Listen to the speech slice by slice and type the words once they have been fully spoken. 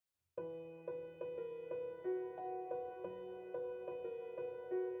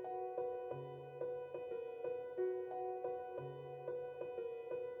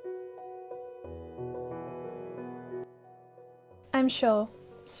sure.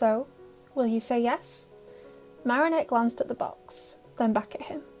 So, will you say yes? Marinette glanced at the box, then back at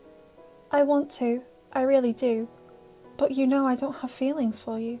him. I want to, I really do. But you know I don't have feelings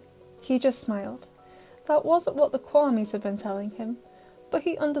for you. He just smiled. That wasn't what the Kwamis had been telling him, but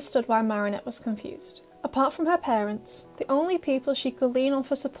he understood why Marinette was confused. Apart from her parents, the only people she could lean on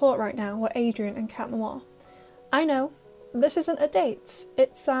for support right now were Adrien and Cat Noir. I know, this isn't a date,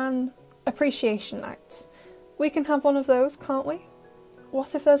 it's an appreciation night. We can have one of those, can't we?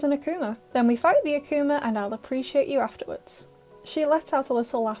 What if there's an Akuma? Then we fight the Akuma and I'll appreciate you afterwards. She let out a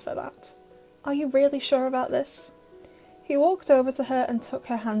little laugh at that. Are you really sure about this? He walked over to her and took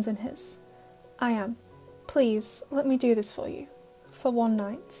her hands in his. I am. Please, let me do this for you. For one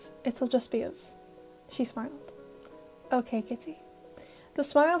night. It'll just be us. She smiled. Okay, Kitty. The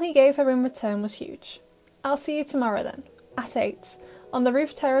smile he gave her in return was huge. I'll see you tomorrow then, at 8, on the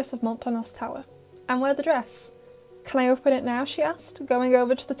roof terrace of Montparnasse Tower. And wear the dress. Can I open it now, she asked, going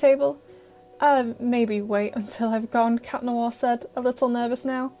over to the table. Maybe wait until I've gone, Cat Noir said, a little nervous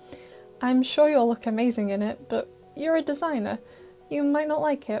now. I'm sure you'll look amazing in it, but you're a designer. You might not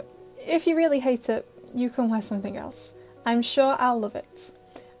like it. If you really hate it, you can wear something else. I'm sure I'll love it.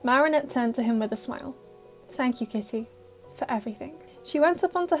 Marinette turned to him with a smile. Thank you, Kitty, for everything. She went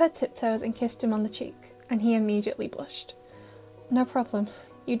up onto her tiptoes and kissed him on the cheek, and he immediately blushed. No problem.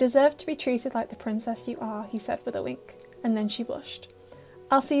 You deserve to be treated like the princess you are, he said with a wink, and then she blushed.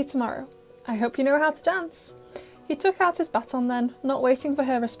 I'll see you tomorrow. I hope you know how to dance. He took out his baton then, not waiting for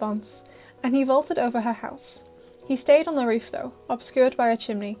her response, and he vaulted over her house. He stayed on the roof though, obscured by a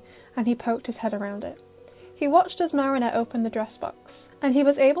chimney, and he poked his head around it. He watched as Marinette opened the dress box, and he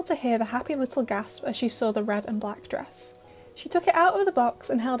was able to hear the happy little gasp as she saw the red and black dress. She took it out of the box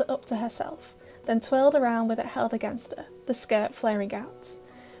and held it up to herself, then twirled around with it held against her, the skirt flaring out.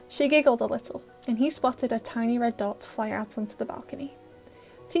 She giggled a little, and he spotted a tiny red dot fly out onto the balcony.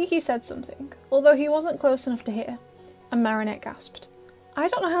 Tiki said something, although he wasn't close enough to hear, and Marinette gasped. I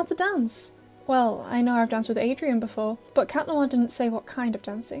don't know how to dance. Well, I know I've danced with Adrien before, but Cat Noir didn't say what kind of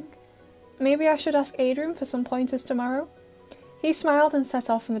dancing. Maybe I should ask Adrien for some pointers tomorrow? He smiled and set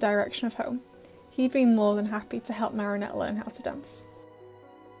off in the direction of home. He'd be more than happy to help Marinette learn how to dance.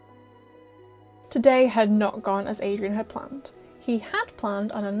 Today had not gone as Adrien had planned. He had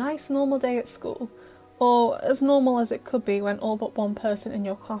planned on a nice normal day at school, or as normal as it could be when all but one person in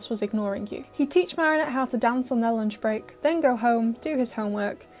your class was ignoring you. He'd teach Marinette how to dance on their lunch break, then go home, do his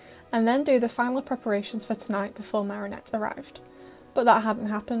homework, and then do the final preparations for tonight before Marinette arrived. But that hadn't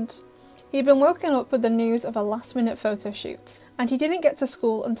happened. He'd been woken up with the news of a last-minute photo shoot, and he didn't get to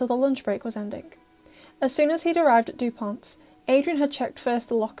school until the lunch break was ending. As soon as he'd arrived at DuPont, Adrien had checked first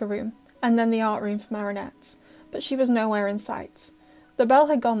the locker room, and then the art room for Marinette, but she was nowhere in sight. The bell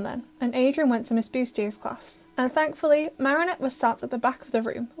had gone then, and Adrien went to Miss Boustier's class, and thankfully Marinette was sat at the back of the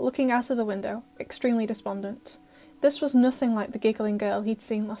room, looking out of the window, extremely despondent. This was nothing like the giggling girl he'd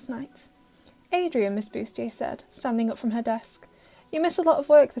seen last night. Adrien, Miss Boustier said, standing up from her desk. You missed a lot of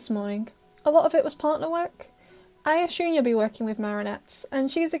work this morning. A lot of it was partner work? I assume you'll be working with Marinette,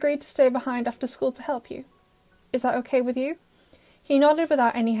 and she's agreed to stay behind after school to help you. Is that okay with you? He nodded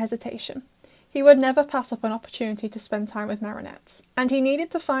without any hesitation. He would never pass up an opportunity to spend time with Marinette, and he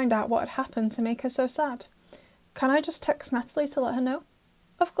needed to find out what had happened to make her so sad. Can I just text Natalie to let her know?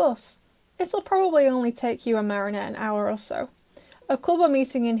 Of course. It'll probably only take you and Marinette an hour or so. A club are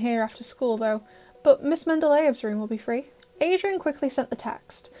meeting in here after school though, but Miss Mendeleev's room will be free. Adrien quickly sent the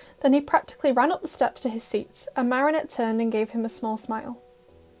text, then he practically ran up the steps to his seat, and Marinette turned and gave him a small smile.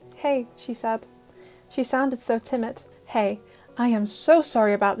 Hey, she said. She sounded so timid. Hey, I am so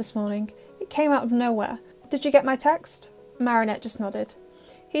sorry about this morning. It came out of nowhere. Did you get my text? Marinette just nodded.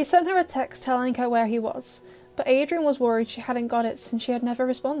 He sent her a text telling her where he was, but Adrien was worried she hadn't got it since she had never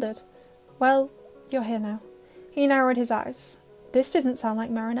responded. Well, you're here now. He narrowed his eyes. This didn't sound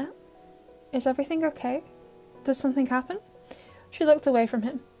like Marinette. Is everything okay? Did something happen? She looked away from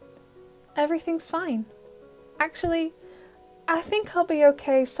him. Everything's fine. Actually, I think I'll be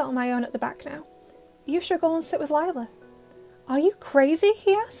okay sat on my own at the back now. You should go and sit with Lila. Are you crazy?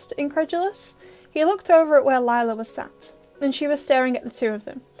 He asked, incredulous. He looked over at where Lila was sat, and she was staring at the two of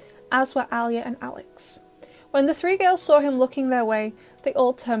them, as were Alia and Alex. When the three girls saw him looking their way, they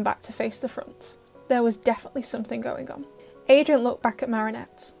all turned back to face the front. There was definitely something going on. Adrien looked back at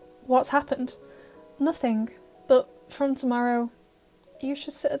Marinette. What's happened? Nothing, but from tomorrow, you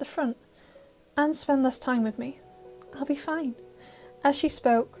should sit at the front and spend less time with me. I'll be fine. As she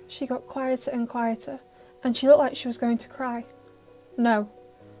spoke, she got quieter and quieter, and she looked like she was going to cry. No.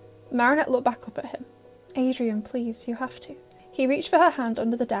 Marinette looked back up at him. Adrien, please, you have to. He reached for her hand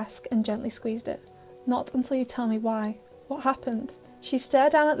under the desk and gently squeezed it. Not until you tell me why. What happened? She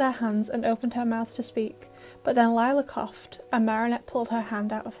stared down at their hands and opened her mouth to speak, but then Lila coughed, and Marinette pulled her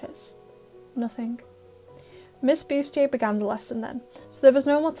hand out of his. Nothing. Miss Bustier began the lesson then, so there was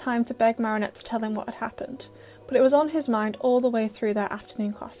no more time to beg Marinette to tell him what had happened, but it was on his mind all the way through their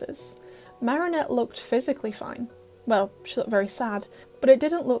afternoon classes. Marinette looked physically fine. Well, she looked very sad, but it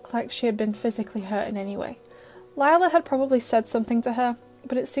didn't look like she had been physically hurt in any way. Lila had probably said something to her,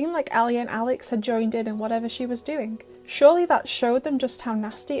 but it seemed like Allie and Alex had joined in whatever she was doing. Surely that showed them just how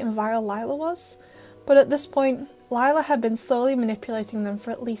nasty and vile Lila was? But at this point, Lila had been slowly manipulating them for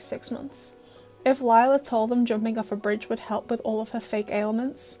at least 6 months. If Lila told them jumping off a bridge would help with all of her fake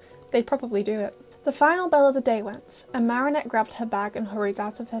ailments, they'd probably do it. The final bell of the day went, and Marinette grabbed her bag and hurried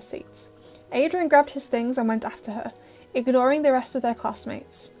out of her seat. Adrian grabbed his things and went after her, ignoring the rest of their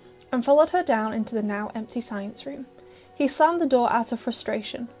classmates, and followed her down into the now empty science room. He slammed the door out of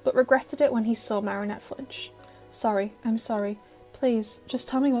frustration, but regretted it when he saw Marinette flinch. "Sorry, I'm sorry. Please, just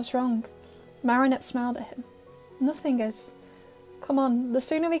tell me what's wrong." Marinette smiled at him. "Nothing is. Come on, the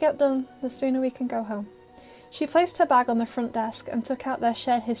sooner we get done, the sooner we can go home." She placed her bag on the front desk and took out their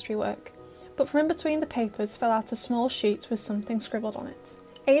shared history work, but from in between the papers fell out a small sheet with something scribbled on it.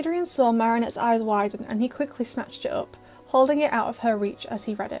 Adrian saw Marinette's eyes widen and he quickly snatched it up, holding it out of her reach as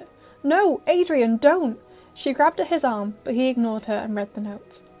he read it. "No, Adrian, don't!" She grabbed at his arm, but he ignored her and read the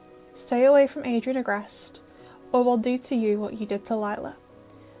note. "Stay away from Adrian Agreste, or we'll do to you what you did to Lila."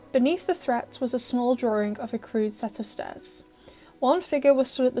 Beneath the threat was a small drawing of a crude set of stairs. One figure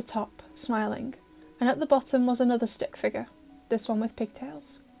was stood at the top, smiling, and at the bottom was another stick figure, this one with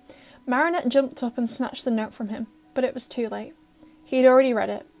pigtails. Marinette jumped up and snatched the note from him, but it was too late. He'd already read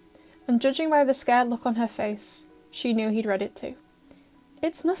it, and judging by the scared look on her face, she knew he'd read it too.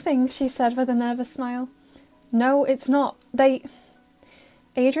 "It's nothing," she said with a nervous smile. "No, it's not.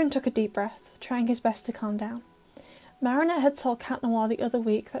 Adrian took a deep breath, trying his best to calm down. Marinette had told Cat Noir the other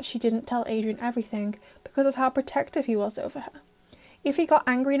week that she didn't tell Adrian everything because of how protective he was over her. If he got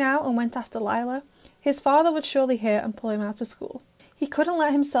angry now and went after Lila, his father would surely hear and pull him out of school. He couldn't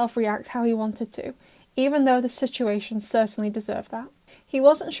let himself react how he wanted to, even though the situation certainly deserved that. He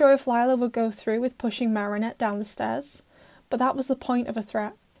wasn't sure if Lila would go through with pushing Marinette down the stairs, but that was the point of a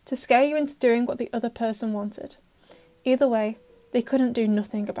threat, to scare you into doing what the other person wanted. Either way, they couldn't do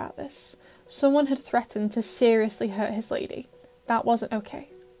nothing about this. Someone had threatened to seriously hurt his lady. That wasn't okay.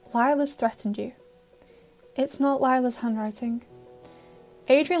 Lila's threatened you. It's not Lila's handwriting.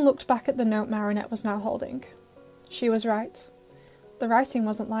 Adrian looked back at the note Marinette was now holding. She was right. The writing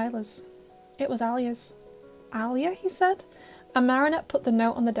wasn't Lila's. It was Alia's. "Alia?" he said, and Marinette put the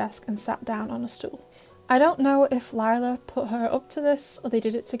note on the desk and sat down on a stool. "I don't know if Lila put her up to this, or they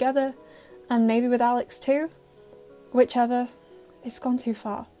did it together, and maybe with Alex too. Whichever, it's gone too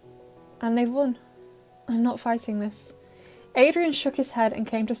far. And they've won. I'm not fighting this." Adrian shook his head and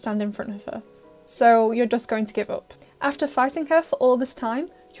came to stand in front of her. "So you're just going to give up? After fighting her for all this time,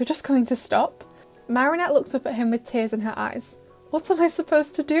 you're just going to stop?" Marinette looked up at him with tears in her eyes. "What am I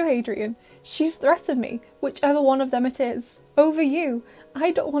supposed to do, Adrian? She's threatened me, whichever one of them it is, over you.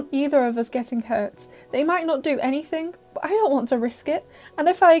 I don't want either of us getting hurt. They might not do anything, but I don't want to risk it. And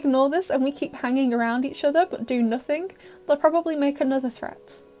if I ignore this and we keep hanging around each other but do nothing, they'll probably make another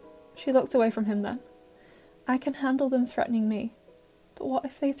threat." She looked away from him then. "I can handle them threatening me, but what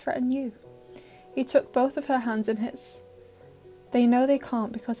if they threaten you?" He took both of her hands in his. "They know they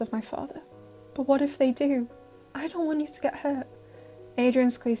can't because of my father. But what if they do? I don't want you to get hurt." Adrian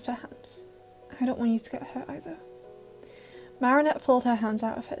squeezed her hands. "I don't want you to get hurt either." Marinette pulled her hands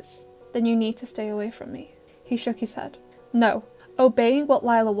out of his. "Then you need to stay away from me." He shook his head. "No, obeying what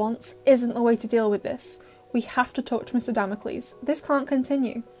Lila wants isn't the way to deal with this. We have to talk to Mr. Damocles. This can't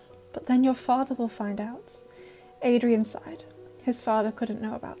continue." "But then your father will find out." Adrian sighed. His father couldn't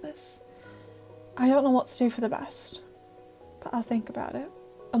know about this. "I don't know what to do for the best, but I'll think about it.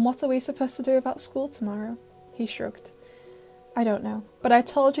 And what are we supposed to do about school tomorrow?" He shrugged. "I don't know, but I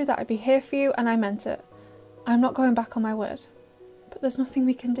told you that I'd be here for you and I meant it. I'm not going back on my word. But there's nothing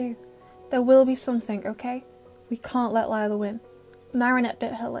we can do. There will be something, okay? We can't let Lila win." Marinette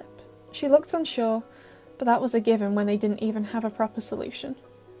bit her lip. She looked unsure, but that was a given when they didn't even have a proper solution.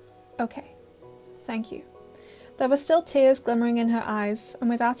 "Okay, thank you." There were still tears glimmering in her eyes, and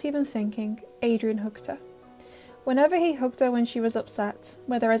without even thinking, Adrian hugged her. Whenever he hugged her when she was upset,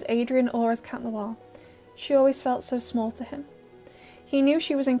 whether as Adrian or as Cat Noir, she always felt so small to him. He knew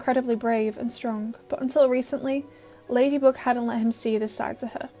she was incredibly brave and strong, but until recently, Ladybug hadn't let him see this side to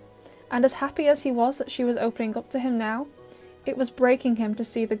her. And as happy as he was that she was opening up to him now, it was breaking him to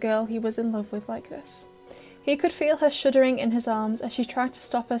see the girl he was in love with like this. He could feel her shuddering in his arms as she tried to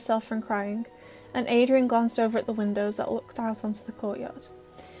stop herself from crying, and Adrian glanced over at the windows that looked out onto the courtyard.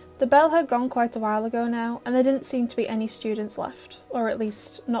 The bell had gone quite a while ago now, and there didn't seem to be any students left, or at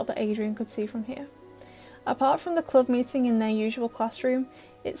least not that Adrian could see from here. Apart from the club meeting in their usual classroom,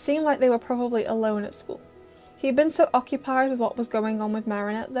 it seemed like they were probably alone at school. He had been so occupied with what was going on with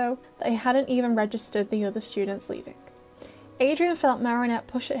Marinette, though, that he hadn't even registered the other students leaving. Adrian felt Marinette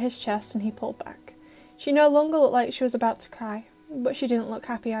push at his chest and he pulled back. She no longer looked like she was about to cry, but she didn't look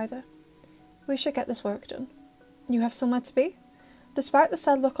happy either. We should get this work done. You have somewhere to be? Despite the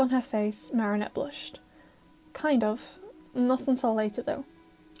sad look on her face, Marinette blushed. Kind of. Not until later, though.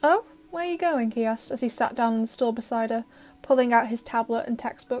 Oh, where are you going? He asked as he sat down on the stool beside her, pulling out his tablet and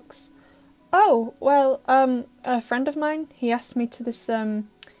textbooks. Oh, well, a friend of mine, he asked me to this,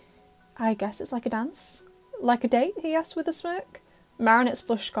 I guess it's like a dance? Like a date? He asked with a smirk. Marinette's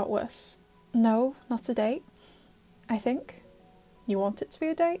blush got worse. No, not a date. I think. You want it to be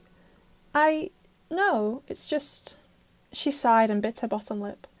a date? No, it's just... She sighed and bit her bottom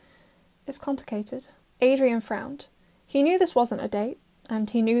lip. It's complicated. Adrian frowned. He knew this wasn't a date, and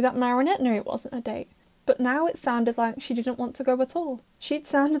he knew that Marinette knew it wasn't a date. But now it sounded like she didn't want to go at all. She'd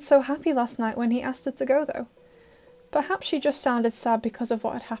sounded so happy last night when he asked her to go, though. Perhaps she just sounded sad because of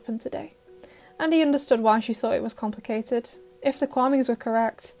what had happened today. And he understood why she thought it was complicated. If the Kwames were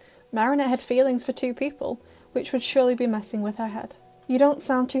correct, Marinette had feelings for two people, which would surely be messing with her head. You don't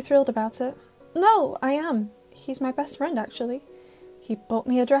sound too thrilled about it. No, I am. He's my best friend, actually. He bought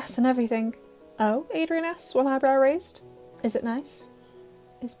me a dress and everything. Oh? Adrian asked, one eyebrow raised. Is it nice?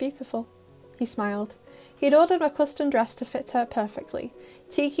 It's beautiful. He smiled. He'd ordered a custom dress to fit her perfectly,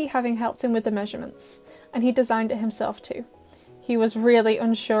 Tiki having helped him with the measurements, and he designed it himself too. He was really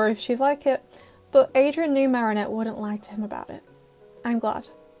unsure if she'd like it, but Adrian knew Marinette wouldn't lie to him about it. I'm glad.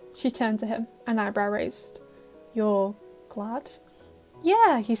 She turned to him, an eyebrow raised. You're glad?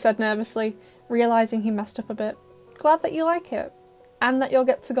 Yeah, he said nervously, realising he messed up a bit. Glad that you like it, and that you'll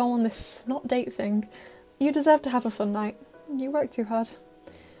get to go on this not date thing. You deserve to have a fun night. You work too hard.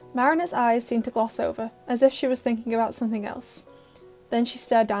 Marinette's eyes seemed to gloss over, as if she was thinking about something else. Then she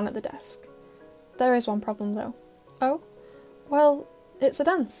stared down at the desk. There is one problem, though. Oh? Well, it's a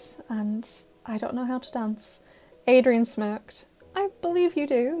dance, and I don't know how to dance. Adrian smirked. I believe you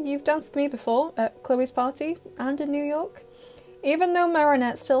do. You've danced with me before, at Chloe's party, and in New York. Even though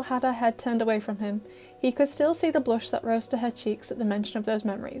Marinette still had her head turned away from him, he could still see the blush that rose to her cheeks at the mention of those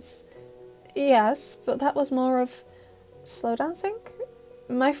memories. Yes, but that was more of... slow dancing?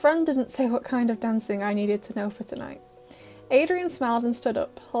 My friend didn't say what kind of dancing I needed to know for tonight. Adrian smiled and stood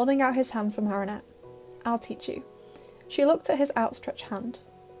up, holding out his hand for Marinette. I'll teach you. She looked at his outstretched hand.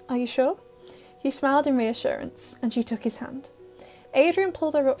 Are you sure? He smiled in reassurance, and she took his hand. Adrian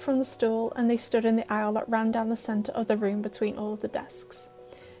pulled her up from the stool, and they stood in the aisle that ran down the centre of the room between all of the desks.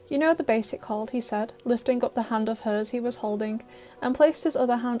 You know the basic hold, he said, lifting up the hand of hers he was holding, and placed his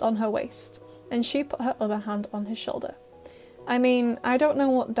other hand on her waist, and she put her other hand on his shoulder. I mean, I don't know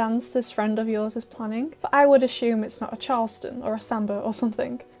what dance this friend of yours is planning, but I would assume it's not a Charleston or a samba or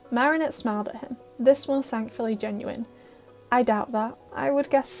something. Marinette smiled at him, this one thankfully genuine. I doubt that. I would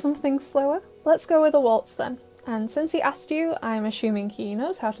guess something slower. Let's go with a waltz then. And since he asked you, I'm assuming he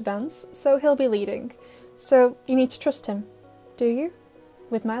knows how to dance, so he'll be leading. So you need to trust him. Do you?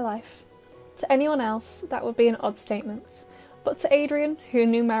 With my life. To anyone else, that would be an odd statement. But to Adrian, who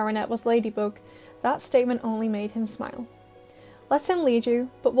knew Marinette was Ladybug, that statement only made him smile. Let him lead you,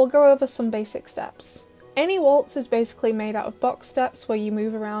 but we'll go over some basic steps. Any waltz is basically made out of box steps where you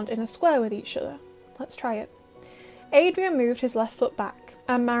move around in a square with each other. Let's try it. Adrian moved his left foot back,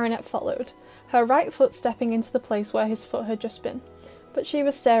 and Marinette followed, her right foot stepping into the place where his foot had just been, but she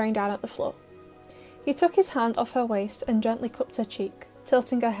was staring down at the floor. He took his hand off her waist and gently cupped her cheek,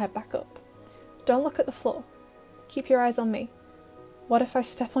 tilting her head back up. Don't look at the floor. Keep your eyes on me. What if I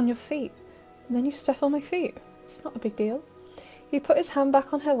step on your feet? And then you step on my feet. It's not a big deal. He put his hand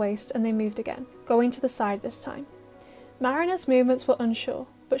back on her waist and they moved again, going to the side this time. Marinette's movements were unsure,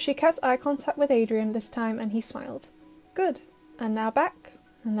 but she kept eye contact with Adrian this time and he smiled. Good. And now back,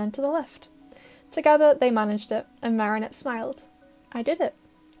 and then to the left. Together they managed it, and Marinette smiled. I did it.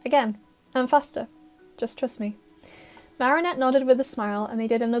 Again. And faster. Just trust me. Marinette nodded with a smile and they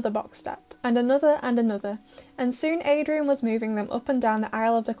did another box step, and another, and soon Adrian was moving them up and down the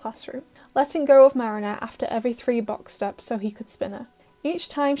aisle of the classroom, letting go of Marinette after every 3 box steps so he could spin her. Each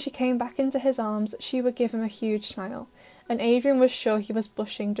time she came back into his arms, she would give him a huge smile, and Adrian was sure he was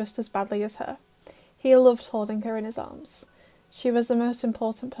blushing just as badly as her. He loved holding her in his arms. She was the most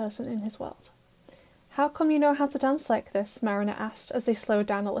important person in his world. How come you know how to dance like this? Marinette asked as they slowed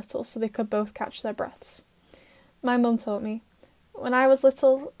down a little so they could both catch their breaths. My mum taught me. When I was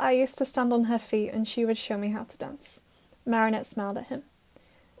little, I used to stand on her feet and she would show me how to dance. Marinette smiled at him.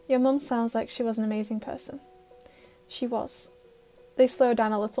 Your mum sounds like she was an amazing person. She was. They slowed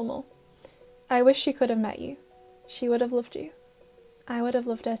down a little more. I wish she could have met you. She would have loved you. I would have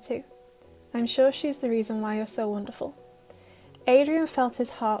loved her too. I'm sure she's the reason why you're so wonderful. Adrian felt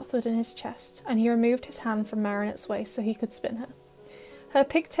his heart thud in his chest, and he removed his hand from Marinette's waist so he could spin her. Her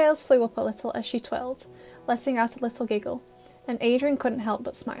pigtails flew up a little as she twirled, letting out a little giggle, and Adrian couldn't help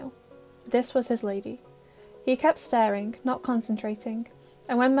but smile. This was his lady. He kept staring, not concentrating,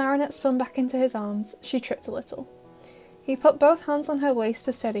 and when Marinette spun back into his arms, she tripped a little. He put both hands on her waist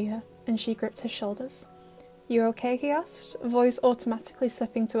to steady her, and she gripped his shoulders. You okay? He asked, voice automatically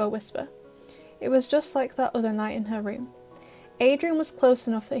slipping to a whisper. It was just like that other night in her room. Adrian was close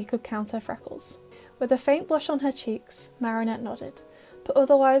enough that he could count her freckles. With a faint blush on her cheeks, Marinette nodded, but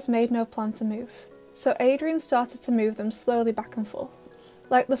otherwise made no plan to move. So Adrian started to move them slowly back and forth,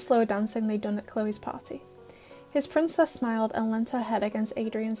 like the slow dancing they'd done at Chloe's party. His princess smiled and leant her head against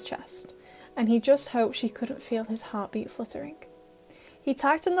Adrian's chest, and he just hoped she couldn't feel his heartbeat fluttering. He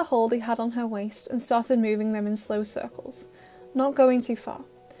tightened the hold he had on her waist and started moving them in slow circles, not going too far,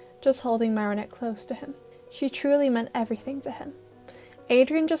 just holding Marinette close to him. She truly meant everything to him.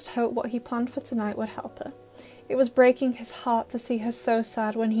 Adrian just hoped what he planned for tonight would help her. It was breaking his heart to see her so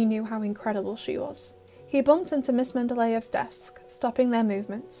sad when he knew how incredible she was. He bumped into Miss Mendeleev's desk, stopping their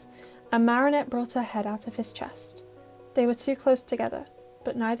movements, and Marinette brought her head out of his chest. They were too close together,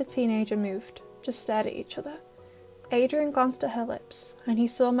 but neither teenager moved, just stared at each other. Adrian glanced at her lips, and he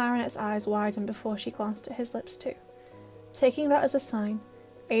saw Marinette's eyes widen before she glanced at his lips too. Taking that as a sign,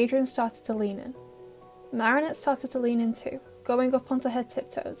 Adrian started to lean in. Marinette started to lean in too, going up onto her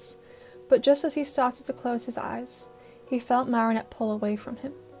tiptoes, but just as he started to close his eyes, he felt Marinette pull away from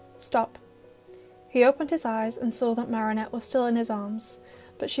him. Stop. He opened his eyes and saw that Marinette was still in his arms,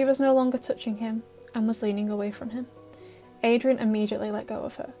 but she was no longer touching him and was leaning away from him. Adrian immediately let go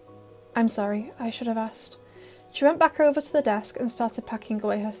of her. I'm sorry, I should have asked. She went back over to the desk and started packing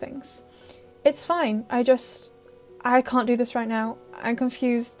away her things. It's fine, I can't do this right now. I'm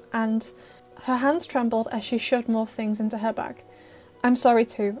confused, and her hands trembled as she shoved more things into her bag. I'm sorry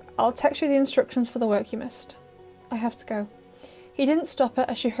too. I'll text you the instructions for the work you missed. I have to go. He didn't stop her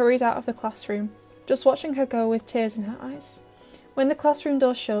as she hurried out of the classroom, just watching her go with tears in her eyes. When the classroom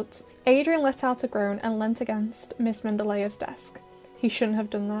door shut, Adrian let out a groan and leant against Miss Mendeleev's desk. He shouldn't have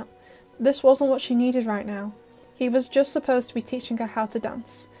done that. This wasn't what she needed right now. He was just supposed to be teaching her how to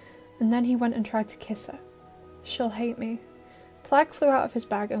dance, and then he went and tried to kiss her. She'll hate me. Plag flew out of his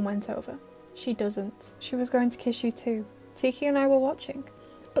bag and went over. She doesn't. She was going to kiss you too. Tiki and I were watching.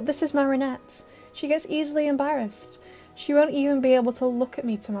 But this is Marinette. She gets easily embarrassed. She won't even be able to look at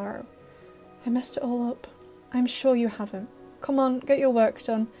me tomorrow. I messed it all up. I'm sure you haven't. Come on, get your work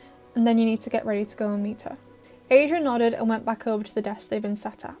done, and then you need to get ready to go and meet her. Adrian nodded and went back over to the desk they'd been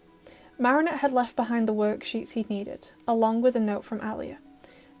sat at. Marinette had left behind the worksheets he'd needed, along with a note from Alia.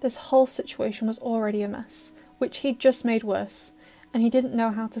 This whole situation was already a mess, which he'd just made worse, and he didn't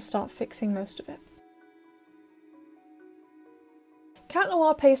know how to start fixing most of it. Cat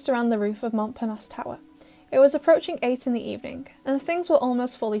Noir paced around the roof of Montparnasse Tower. It was approaching 8 in the evening, and things were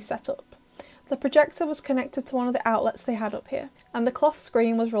almost fully set up. The projector was connected to one of the outlets they had up here, and the cloth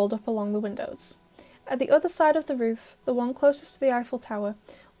screen was rolled up along the windows. At the other side of the roof, the one closest to the Eiffel Tower,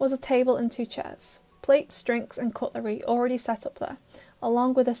 was a table and 2 chairs, plates, drinks and cutlery already set up there,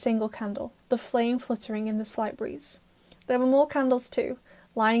 along with a single candle, the flame fluttering in the slight breeze. There were more candles too,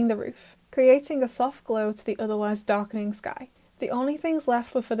 lining the roof, creating a soft glow to the otherwise darkening sky. The only things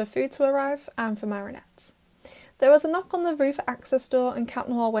left were for the food to arrive and for Marinette. There was a knock on the roof access door and Cat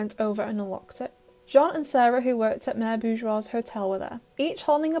Noir went over and unlocked it. Jean and Sarah, who worked at Mère Bourgeois' hotel, were there, each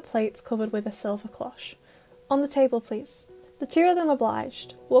holding a plate covered with a silver cloche. On the table, please. The two of them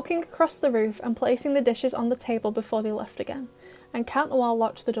obliged, walking across the roof and placing the dishes on the table before they left again, and Cat Noir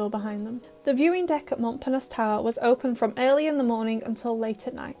locked the door behind them. The viewing deck at Montparnasse Tower was open from early in the morning until late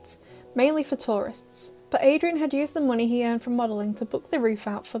at night, mainly for tourists, but Adrian had used the money he earned from modelling to book the roof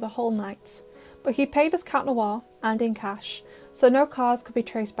out for the whole night. But he paid as Cat Noir, and in cash, so no cars could be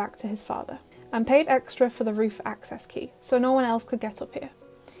traced back to his father, and paid extra for the roof access key, so no one else could get up here.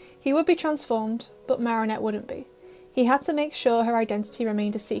 He would be transformed, but Marinette wouldn't be. He had to make sure her identity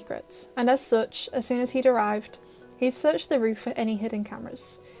remained a secret, and as such, as soon as he'd arrived, he'd searched the roof for any hidden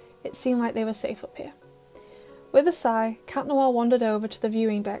cameras. It seemed like they were safe up here. With a sigh, Cat Noir wandered over to the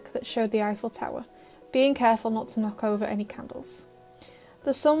viewing deck that showed the Eiffel Tower, being careful not to knock over any candles.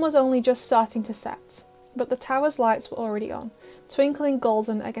 The sun was only just starting to set, but the tower's lights were already on, twinkling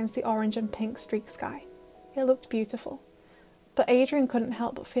golden against the orange and pink streaked sky. It looked beautiful. But Adrian couldn't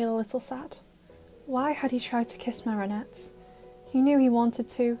help but feel a little sad. Why had he tried to kiss Marinette? He knew he wanted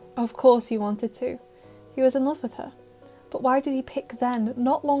to. Of course he wanted to. He was in love with her. But why did he pick then,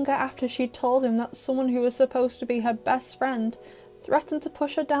 not longer after she'd told him that someone who was supposed to be her best friend threatened to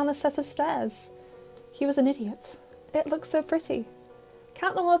push her down a set of stairs? He was an idiot. It looked so pretty.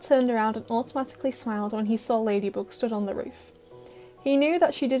 Cat Noir turned around and automatically smiled when he saw Ladybug stood on the roof. He knew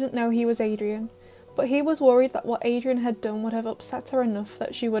that she didn't know he was Adrian, but he was worried that what Adrian had done would have upset her enough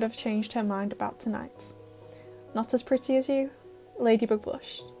that she would have changed her mind about tonight. Not as pretty as you? Ladybug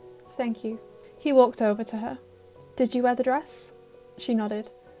blushed. Thank you. He walked over to her. Did you wear the dress? She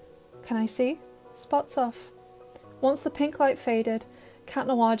nodded. Can I see? Spots off. Once the pink light faded, Cat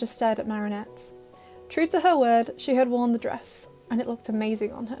Noir just stared at Marinette. True to her word, she had worn the dress, and it looked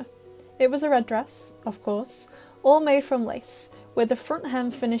amazing on her. It was a red dress, of course, all made from lace, with the front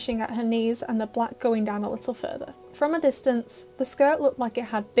hem finishing at her knees and the black going down a little further. From a distance, the skirt looked like it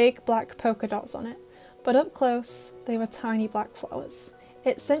had big black polka dots on it, but up close, they were tiny black flowers.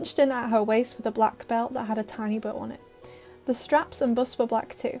 It cinched in at her waist with a black belt that had a tiny bow on it. The straps and bust were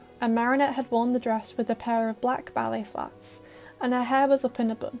black too, and Marinette had worn the dress with a pair of black ballet flats, and her hair was up in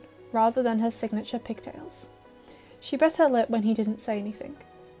a bun, rather than her signature pigtails. She bit her lip when he didn't say anything.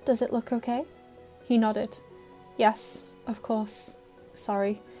 Does it look okay? He nodded. Yes, of course.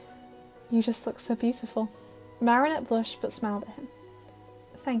 Sorry. You just look so beautiful. Marinette blushed but smiled at him.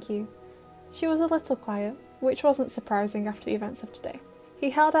 Thank you. She was a little quiet, which wasn't surprising after the events of today. He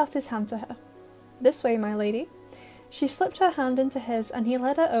held out his hand to her. This way, my lady. She slipped her hand into his and he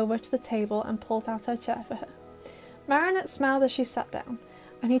led her over to the table and pulled out her chair for her. Marinette smiled as she sat down,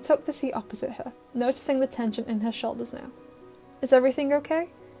 and he took the seat opposite her, noticing the tension in her shoulders now. Is everything okay?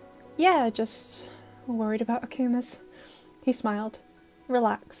 Yeah, just worried about Akuma's. He smiled.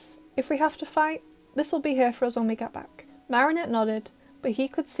 Relax. If we have to fight, this will be here for us when we get back. Marinette nodded, but he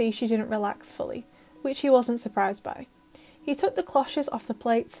could see she didn't relax fully, which he wasn't surprised by. He took the cloches off the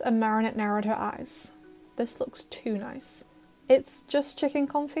plates and Marinette narrowed her eyes. This looks too nice. It's just chicken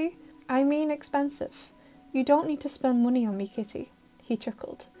confit? I mean expensive. You don't need to spend money on me, kitty. He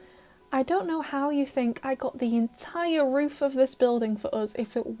chuckled. I don't know how you think I got the entire roof of this building for us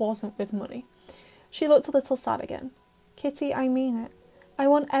if it wasn't with money. She looked a little sad again. Kitty, I mean it. I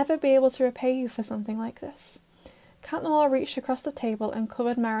won't ever be able to repay you for something like this. Cat Noir reached across the table and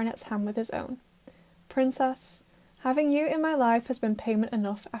covered Marinette's hand with his own. Princess, having you in my life has been payment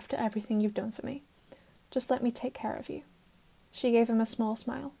enough after everything you've done for me. Just let me take care of you. She gave him a small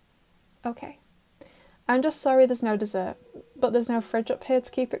smile. Okay. I'm just sorry there's no dessert, but there's no fridge up here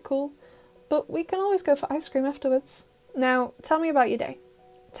to keep it cool. But we can always go for ice cream afterwards. Now, tell me about your day.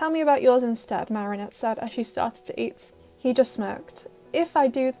 Tell me about yours instead, Marinette said as she started to eat. He just smirked. If I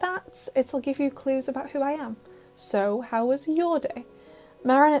do that, it'll give you clues about who I am. So, how was your day?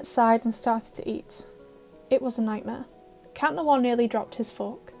 Marinette sighed and started to eat. It was a nightmare. Cat Noir nearly dropped his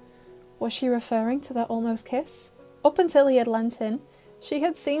fork. Was she referring to their almost kiss? Up until he had leant in, she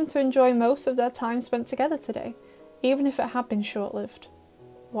had seemed to enjoy most of their time spent together today, even if it had been short-lived.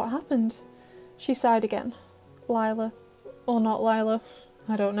 What happened? She sighed again. Lila. Or not Lila.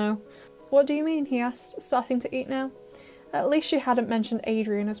 I don't know. What do you mean? He asked, starting to eat now. At least she hadn't mentioned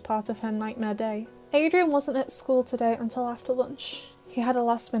Adrian as part of her nightmare day. Adrian wasn't at school today until after lunch. He had a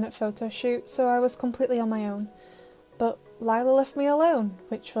last-minute photo shoot, so I was completely on my own. But Lila left me alone,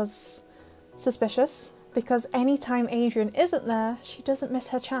 which was suspicious, because any time Adrian isn't there, she doesn't miss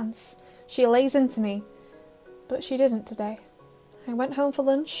her chance. She lays into me. But she didn't today. I went home for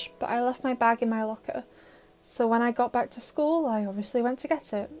lunch, but I left my bag in my locker. So when I got back to school, I obviously went to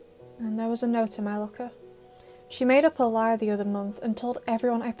get it. And there was a note in my locker. She made up a lie the other month and told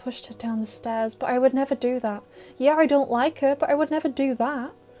everyone I pushed her down the stairs, but I would never do that. Yeah, I don't like her, but I would never do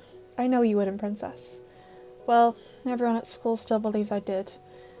that. I know you wouldn't, Princess. Well, everyone at school still believes I did.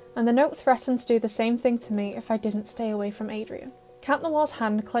 And the note threatened to do the same thing to me if I didn't stay away from Adrian. Cat Noir's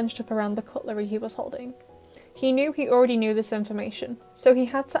hand clenched up around the cutlery he was holding. He knew he already knew this information, so he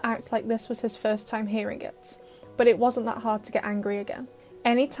had to act like this was his first time hearing it. But it wasn't that hard to get angry again.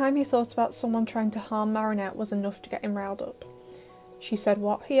 Any time he thought about someone trying to harm Marinette was enough to get him riled up. She said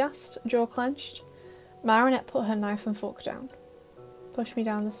what? He asked, jaw clenched. Marinette put her knife and fork down. Push me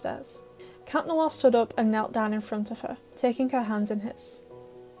down the stairs. Cat Noir stood up and knelt down in front of her, taking her hands in his.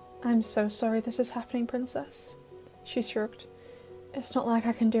 I'm so sorry this is happening, Princess. She shrugged. It's not like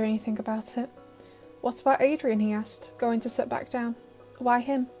I can do anything about it. What about Adrian? He asked, going to sit back down. Why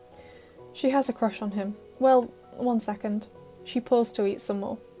him? She has a crush on him. Well, 1 second. She paused to eat some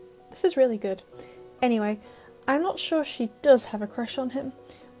more. This is really good. Anyway, I'm not sure she does have a crush on him,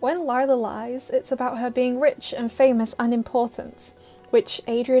 When Lila lies, it's about her being rich and famous and important, which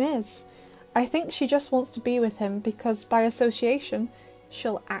Adrian is. I think she just wants to be with him because, by association,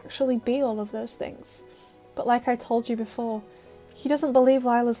 she'll actually be all of those things. But like I told you before, he doesn't believe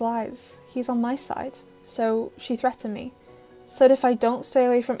Lila's lies. He's on my side. So she threatened me. Said if I don't stay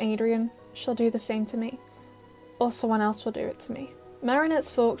away from Adrian, she'll do the same to me. Or someone else will do it to me.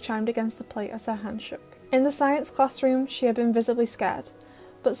 Marinette's fork chimed against the plate as her hand shook. In the science classroom, she had been visibly scared.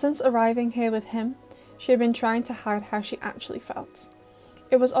 But since arriving here with him, she had been trying to hide how she actually felt.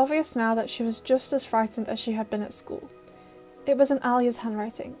 It was obvious now that she was just as frightened as she had been at school. It was in Alia's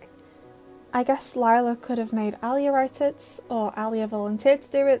handwriting. I guess Lila could have made Alia write it, or Alia volunteered to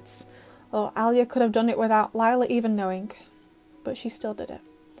do it, or Alia could have done it without Lila even knowing. But she still did it.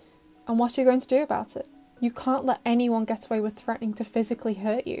 And what are you going to do about it? You can't let anyone get away with threatening to physically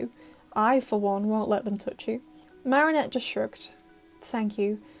hurt you. I, for one, won't let them touch you. Marinette just shrugged. Thank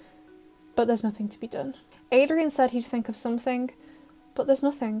you, but there's nothing to be done. Adrian said he'd think of something, but there's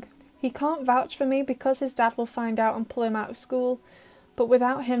nothing. He can't vouch for me because his dad will find out and pull him out of school, but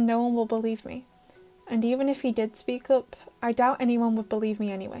without him no one will believe me. And even if he did speak up, I doubt anyone would believe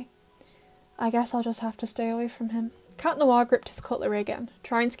me anyway. I guess I'll just have to stay away from him. Cat Noir gripped his cutlery again,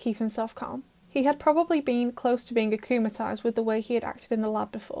 trying to keep himself calm. He had probably been close to being akumatized with the way he had acted in the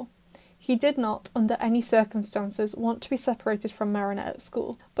lab before. He did not, under any circumstances, want to be separated from Marinette at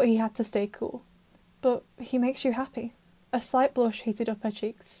school, but he had to stay cool. But he makes you happy. A slight blush heated up her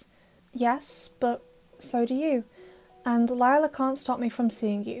cheeks. Yes, but so do you. And Lila can't stop me from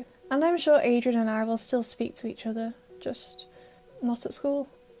seeing you. And I'm sure Adrian and I will still speak to each other, just not at school.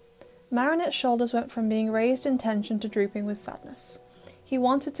 Marinette's shoulders went from being raised in tension to drooping with sadness. He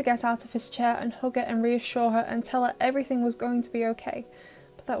wanted to get out of his chair and hug her and reassure her and tell her everything was going to be okay,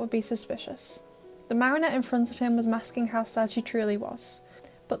 but that would be suspicious. The Marinette in front of him was masking how sad she truly was,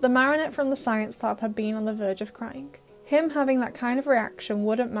 but the Marinette from the science lab had been on the verge of crying. Him having that kind of reaction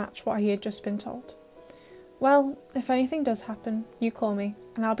wouldn't match what he had just been told. Well, if anything does happen, you call me,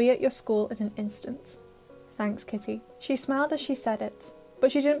 and I'll be at your school in an instant. Thanks, Kitty. She smiled as she said it,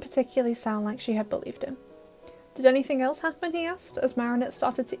 but she didn't particularly sound like she had believed him. Did anything else happen, he asked, as Marinette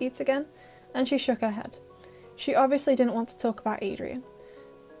started to eat again, and she shook her head. She obviously didn't want to talk about Adrian.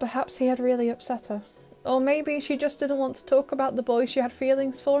 Perhaps he had really upset her. Or maybe she just didn't want to talk about the boy she had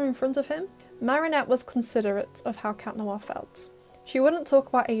feelings for in front of him. Marinette was considerate of how Cat Noir felt. She wouldn't talk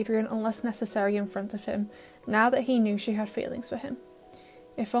about Adrian unless necessary in front of him, now that he knew she had feelings for him.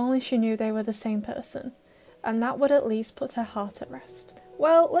 If only she knew they were the same person, and that would at least put her heart at rest.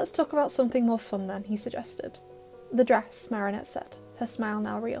 Well, let's talk about something more fun then, he suggested. The dress, Marinette said, her smile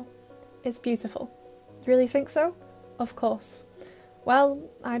now real. It's beautiful. You really think so? Of course. Well,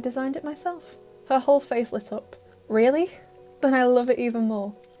 I designed it myself. Her whole face lit up. Really? Then I love it even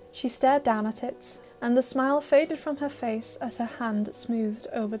more. She stared down at it, and the smile faded from her face as her hand smoothed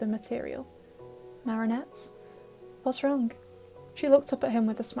over the material. Marinette? What's wrong? She looked up at him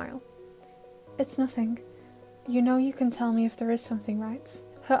with a smile. It's nothing. You know you can tell me if there is something, right?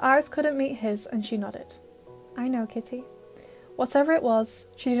 Her eyes couldn't meet his, and she nodded. I know, Kitty. Whatever it was,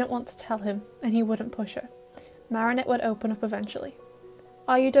 she didn't want to tell him, and he wouldn't push her. Marinette would open up eventually.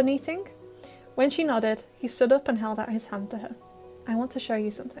 Are you done eating? When she nodded, he stood up and held out his hand to her. I want to show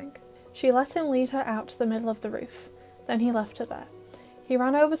you something. She let him lead her out to the middle of the roof. Then he left her there. He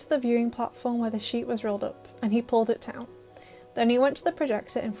ran over to the viewing platform where the sheet was rolled up, and he pulled it down. Then he went to the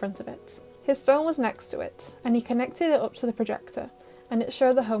projector in front of it. His phone was next to it, and he connected it up to the projector, and it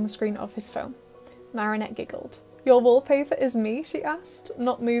showed the home screen of his phone. Marinette giggled. Your wallpaper is me? She asked,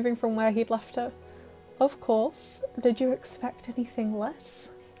 not moving from where he'd left her. Of course. Did you expect anything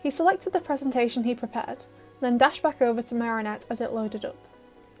less? He selected the presentation he'd prepared, then dashed back over to Marinette as it loaded up.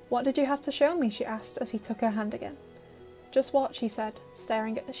 What did you have to show me? She asked as he took her hand again. Just watch, he said,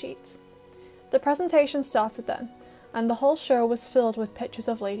 staring at the sheet. The presentation started then, and the whole show was filled with pictures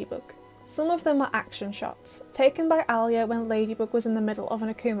of Ladybug. Some of them were action shots, taken by Alia when Ladybug was in the middle of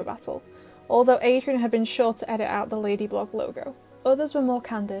an Akuma battle, although Adrian had been sure to edit out the Ladybug logo. Others were more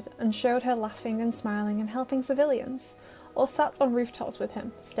candid, and showed her laughing and smiling and helping civilians, or sat on rooftops with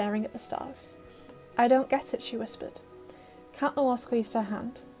him, staring at the stars. I don't get it, she whispered. Cat Noir squeezed her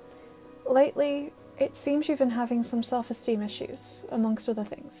hand. Lately, it seems you've been having some self-esteem issues, amongst other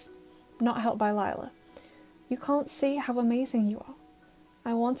things. Not helped by Lila. You can't see how amazing you are.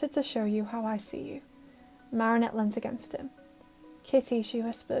 I wanted to show you how I see you. Marinette leant against him. Kitty, she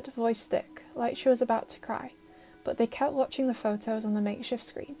whispered, voice thick, like she was about to cry, but they kept watching the photos on the makeshift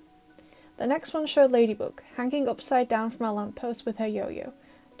screen. The next one showed Ladybug, hanging upside down from a lamppost with her yo-yo,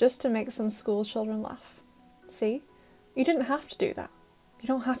 just to make some school children laugh. See? You didn't have to do that. You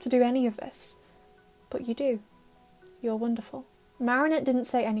don't have to do any of this. But you do. You're wonderful. Marinette didn't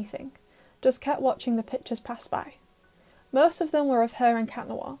say anything, just kept watching the pictures pass by. Most of them were of her and Cat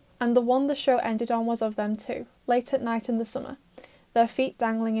Noir, and the one the show ended on was of them too, late at night in the summer, their feet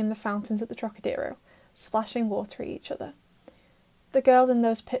dangling in the fountains at the Trocadero, splashing water at each other. The girl in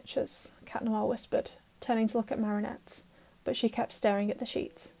those pictures, Cat Noir whispered, turning to look at Marinette, but she kept staring at the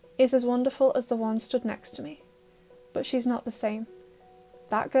sheet, is as wonderful as the one stood next to me. But she's not the same.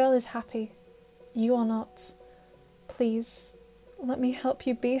 That girl is happy. You are not. Please, let me help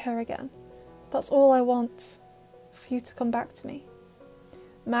you be her again. That's all I want, for you to come back to me.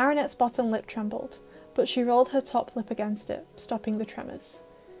 Marinette's bottom lip trembled, but she rolled her top lip against it, stopping the tremors.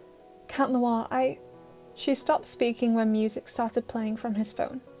 Cat Noir, She stopped speaking when music started playing from his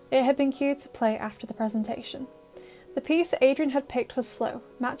phone. It had been cued to play after the presentation. The piece Adrien had picked was slow,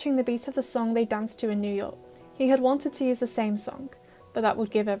 matching the beat of the song they danced to in New York. He had wanted to use the same song, but that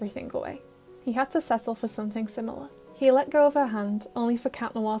would give everything away. He had to settle for something similar. He let go of her hand, only for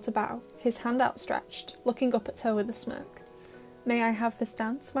Cat Noir to bow, his hand outstretched, looking up at her with a smirk. May I have this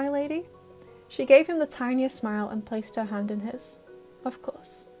dance, my lady? She gave him the tiniest smile and placed her hand in his. Of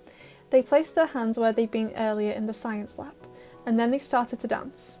course. They placed their hands where they'd been earlier in the science lab, and then they started to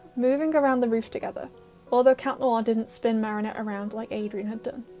dance, moving around the roof together, although Cat Noir didn't spin Marinette around like Adrien had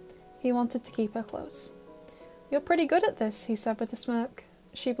done. He wanted to keep her close. You're pretty good at this, he said with a smirk.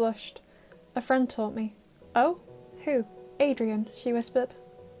 She blushed. A friend taught me. Oh? Who? Adrien, she whispered.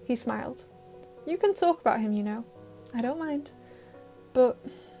 He smiled. You can talk about him, you know. I don't mind. But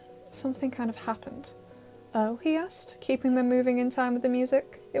something kind of happened. Oh, he asked, keeping them moving in time with the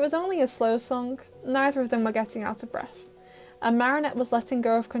music. It was only a slow song. Neither of them were getting out of breath. And Marinette was letting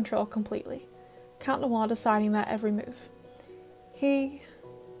go of control completely. Cat Noir deciding their every move.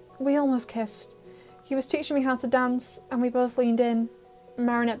 We almost kissed. He was teaching me how to dance, and we both leaned in.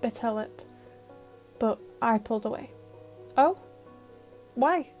 Marinette bit her lip. But I pulled away. Oh?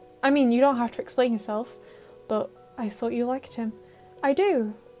 Why? I mean, you don't have to explain yourself, but I thought you liked him. I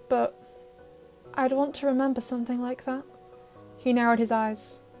do, but I'd want to remember something like that. He narrowed his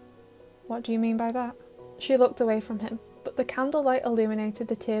eyes. What do you mean by that? She looked away from him, but the candlelight illuminated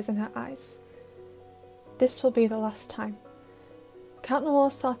the tears in her eyes. This will be the last time. Cat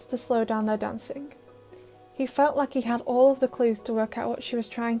Noir started to slow down their dancing. He felt like he had all of the clues to work out what she was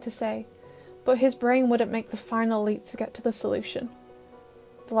trying to say, but his brain wouldn't make the final leap to get to the solution.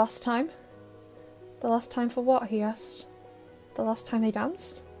 The last time? The last time for what, he asked. The last time they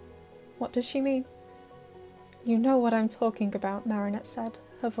danced? What does she mean? You know what I'm talking about, Marinette said,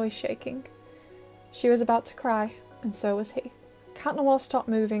 her voice shaking. She was about to cry, and so was he. Cat Noir stopped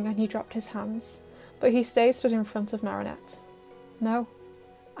moving and he dropped his hands, but he stood in front of Marinette. No,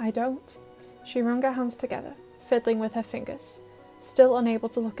 I don't. She wrung her hands together, fiddling with her fingers, still unable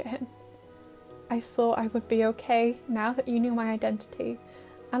to look at him. I thought I would be okay now that you knew my identity,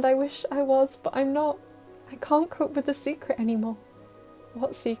 and I wish I was, but I'm not. I can't cope with the secret anymore.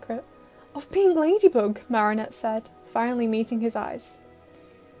 What secret? Of being Ladybug, Marinette said, finally meeting his eyes.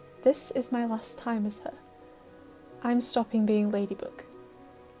 This is my last time as her. I'm stopping being Ladybug.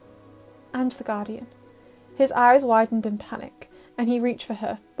 And the Guardian. His eyes widened in panic, and he reached for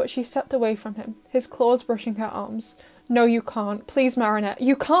her, but she stepped away from him, his claws brushing her arms. No, you can't. Please, Marinette.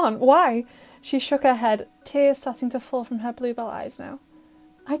 You can't. Why? She shook her head, tears starting to fall from her bluebell eyes now.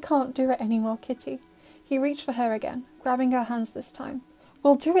 I can't do it anymore, Kitty. He reached for her again, grabbing her hands this time.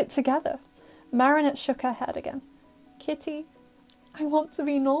 We'll do it together. Marinette shook her head again. Kitty, I want to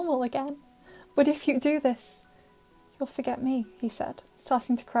be normal again. But if you do this, you'll forget me, he said,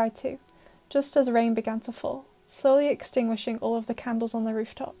 starting to cry too, just as rain began to fall, slowly extinguishing all of the candles on the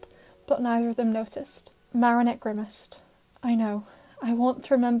rooftop, but neither of them noticed. Marinette grimaced. I know. I want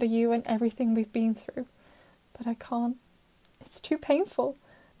to remember you and everything we've been through, but I can't. It's too painful.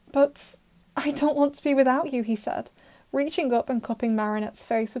 But I don't want to be without you, he said, reaching up and cupping Marinette's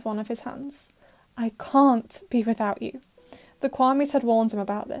face with one of his hands. I can't be without you. The Kwamis had warned him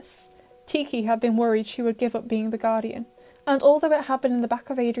about this. Tiki had been worried she would give up being the Guardian, and although it had been in the back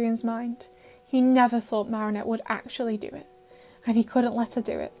of Adrien's mind, he never thought Marinette would actually do it, and he couldn't let her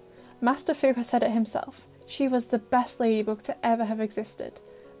do it. Master Fu had said it himself. She was the best Ladybug to ever have existed.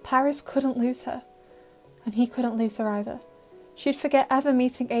 Paris couldn't lose her, and he couldn't lose her either. She'd forget ever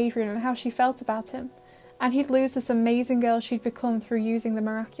meeting Adrien and how she felt about him, and he'd lose this amazing girl she'd become through using the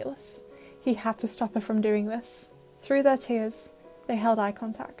Miraculous. He had to stop her from doing this. Through their tears, they held eye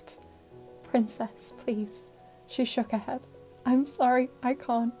contact. Princess, please. She shook her head. I'm sorry, I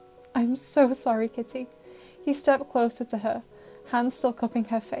can't. I'm so sorry, Kitty. He stepped closer to her, hands still cupping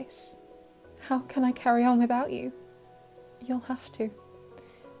her face. How can I carry on without you? You'll have to.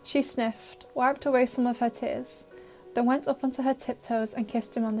 She sniffed, wiped away some of her tears, then went up onto her tiptoes and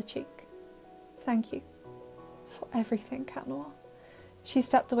kissed him on the cheek. Thank you for everything, Cat Noir. She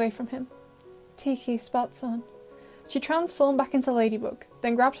stepped away from him. Tiki, spots on. She transformed back into Ladybug,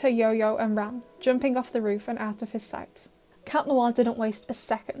 then grabbed her yo-yo and ran, jumping off the roof and out of his sight. Cat Noir didn't waste a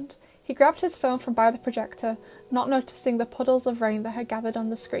second. He grabbed his phone from by the projector, not noticing the puddles of rain that had gathered on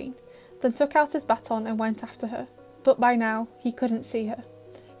the screen, then took out his baton and went after her. But by now, he couldn't see her.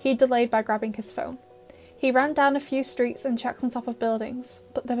 He delayed by grabbing his phone. He ran down a few streets and checked on top of buildings,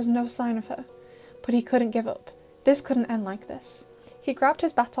 but there was no sign of her. But he couldn't give up. This couldn't end like this. He grabbed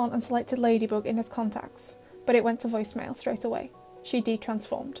his baton and selected Ladybug in his contacts, but it went to voicemail straight away. She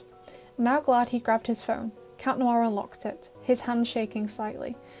de-transformed. Now glad he'd grabbed his phone, Cat Noir unlocked it, his hand shaking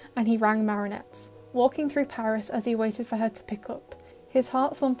slightly, and he rang Marinette, walking through Paris as he waited for her to pick up, his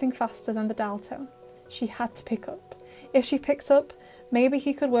heart thumping faster than the dial tone. She had to pick up. If she picked up, maybe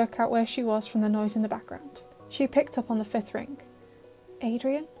he could work out where she was from the noise in the background. She picked up on the 5th ring.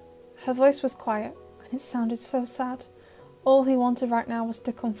 Adrien? Her voice was quiet, and it sounded so sad. All he wanted right now was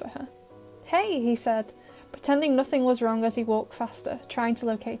to comfort her. Hey, he said, pretending nothing was wrong as he walked faster, trying to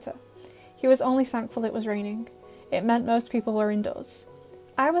locate her. He was only thankful it was raining. It meant most people were indoors.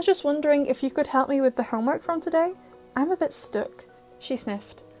 I was just wondering if you could help me with the homework from today? I'm a bit stuck. She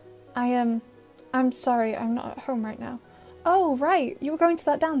sniffed. I'm sorry, I'm not at home right now. Oh, right, you were going to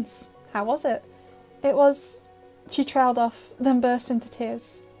that dance. How was it? It was... She trailed off, then burst into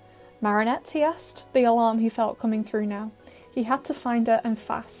tears. Marinette, he asked, the alarm he felt coming through now. He had to find her, and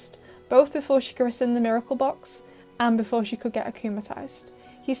fast, both before she could rescind the miracle box, and before she could get akumatized.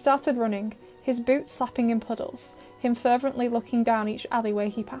 He started running, his boots slapping in puddles, him fervently looking down each alleyway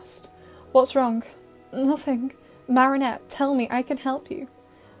he passed. What's wrong? Nothing. Marinette, tell me, I can help you.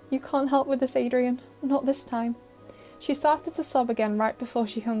 You can't help with this, Adrien. Not this time. She started to sob again right before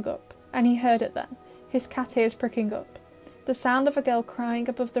she hung up, and he heard it then, his cat ears pricking up. The sound of a girl crying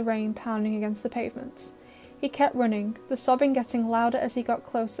above the rain pounding against the pavements. He kept running, the sobbing getting louder as he got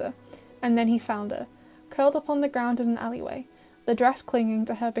closer, and then he found her, curled up on the ground in an alleyway, the dress clinging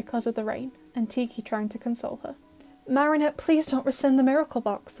to her because of the rain, and Tiki trying to console her. Marinette, please don't rescind the miracle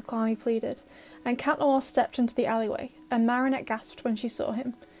box, the Clowny pleaded, and Cat Noir stepped into the alleyway, and Marinette gasped when she saw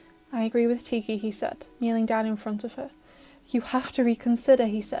him. I agree with Tiki, he said, kneeling down in front of her. You have to reconsider,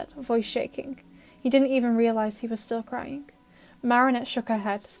 he said, voice shaking. He didn't even realise he was still crying. Marinette shook her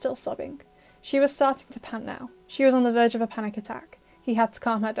head, still sobbing. She was starting to pant now. She was on the verge of a panic attack. He had to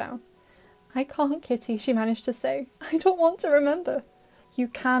calm her down. I can't, Kitty, she managed to say. I don't want to remember. You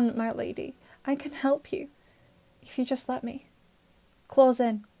can, my lady. I can help you. If you just let me. Claws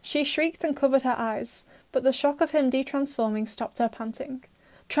in. She shrieked and covered her eyes, but the shock of him de-transforming stopped her panting.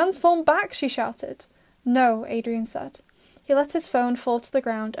 Transform back, she shouted. No, Adrien said. He let his phone fall to the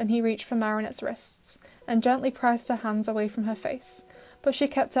ground and he reached for Marinette's wrists, and gently pressed her hands away from her face, but she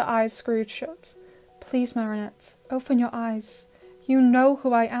kept her eyes screwed shut. Please, Marinette, open your eyes. You know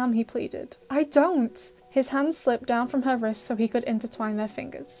who I am, he pleaded. I don't. His hands slipped down from her wrists so he could intertwine their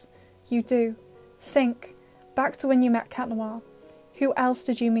fingers. You do. Think. Back to when you met Cat Noir. Who else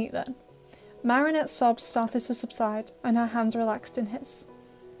did you meet then? Marinette's sobs started to subside, and her hands relaxed in his.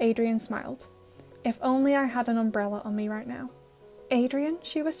 Adrien smiled. If only I had an umbrella on me right now. Adrien,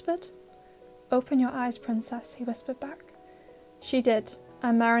 she whispered. Open your eyes, princess, he whispered back. She did,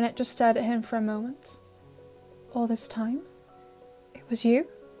 and Marinette just stared at him for a moment. All this time? It was you?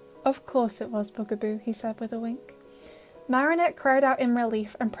 Of course it was, Bugaboo, he said with a wink. Marinette cried out in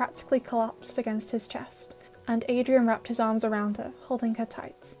relief and practically collapsed against his chest, and Adrien wrapped his arms around her, holding her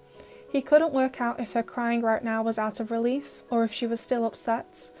tight. He couldn't work out if her crying right now was out of relief, or if she was still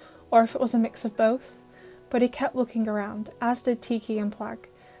upset, or if it was a mix of both, but he kept looking around, as did Tiki and Plag,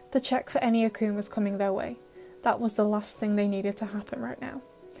 to check for any Akumas coming their way. That was the last thing they needed to happen right now.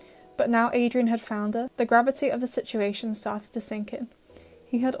 But now Adrien had found her, the gravity of the situation started to sink in.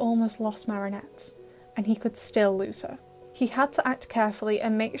 He had almost lost Marinette, and he could still lose her. He had to act carefully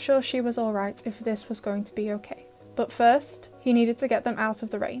and make sure she was alright if this was going to be okay. But first, he needed to get them out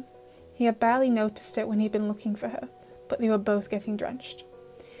of the rain. He had barely noticed it when he'd been looking for her, but they were both getting drenched.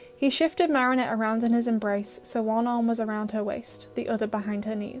 He shifted Marinette around in his embrace so one arm was around her waist, the other behind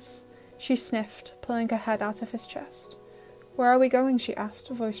her knees. She sniffed, pulling her head out of his chest. Where are we going? She asked,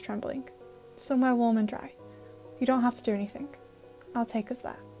 voice trembling. Somewhere warm and dry. You don't have to do anything. I'll take us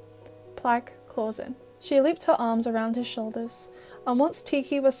there. Plag, claws in. She looped her arms around his shoulders, and once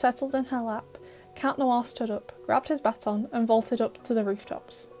Tiki was settled in her lap, Cat Noir stood up, grabbed his baton, and vaulted up to the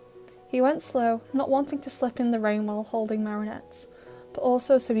rooftops. He went slow, not wanting to slip in the rain while holding Marinette, but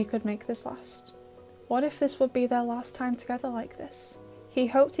also so he could make this last. What if this would be their last time together like this? He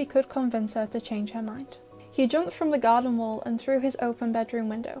hoped he could convince her to change her mind. He jumped from the garden wall and through his open bedroom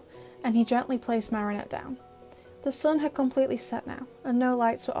window, and he gently placed Marinette down. The sun had completely set now, and no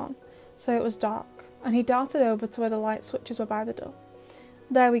lights were on, so it was dark, and he darted over to where the light switches were by the door.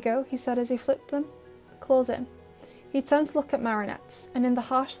 "There we go," he said as he flipped them. "Claws in." He turned to look at Marinette, and in the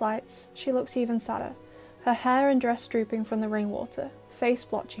harsh lights, she looked even sadder, her hair and dress drooping from the rainwater, face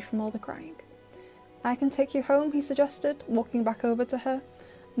blotchy from all the crying. "I can take you home," he suggested, walking back over to her,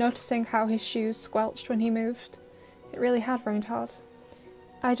 noticing how his shoes squelched when he moved. It really had rained hard.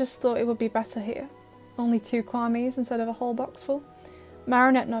 "I just thought it would be better here. Only 2 kwamis instead of a whole box full."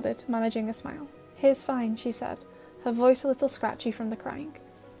 Marinette nodded, managing a smile. "Here's fine," she said, her voice a little scratchy from the crying.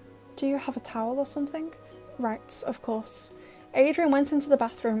 "Do you have a towel or something?" "Right, of course." Adrian went into the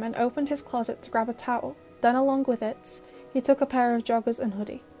bathroom and opened his closet to grab a towel. Then along with it, he took a pair of joggers and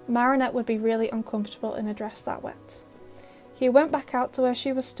hoodie. Marinette would be really uncomfortable in a dress that wet. He went back out to where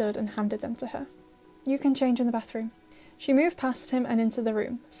she was stood and handed them to her. "You can change in the bathroom." She moved past him and into the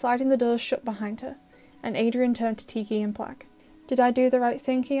room, sliding the doors shut behind her, and Adrian turned to Tiki and Plag. "Did I do the right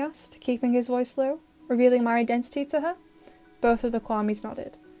thing?" he asked, keeping his voice low, revealing my identity to her. Both of the kwamis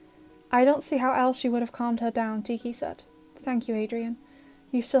nodded. "I don't see how else you would have calmed her down," Tiki said. "Thank you, Adrian.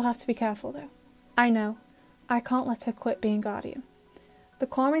 You still have to be careful, though." "I know. I can't let her quit being guardian." The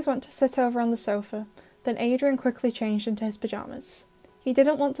kwamis went to sit over on the sofa, then Adrian quickly changed into his pyjamas. He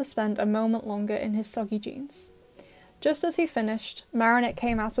didn't want to spend a moment longer in his soggy jeans. Just as he finished, Marinette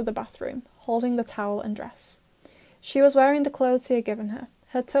came out of the bathroom, holding the towel and dress. She was wearing the clothes he had given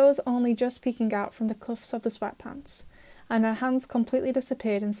her toes only just peeking out from the cuffs of the sweatpants, and her hands completely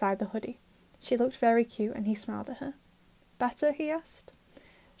disappeared inside the hoodie. She looked very cute, and he smiled at her. "Better?" he asked.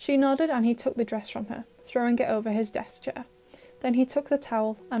 She nodded, and he took the dress from her, throwing it over his desk chair. Then he took the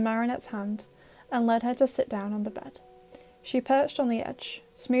towel and Marinette's hand and led her to sit down on the bed. She perched on the edge,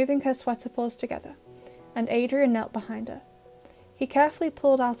 smoothing her sweater paws together, and Adrian knelt behind her. He carefully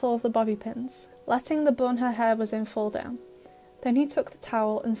pulled out all of the bobby pins, letting the bun her hair was in fall down. Then he took the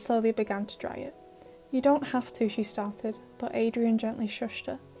towel and slowly began to dry it. "You don't have to," she started, but Adrian gently shushed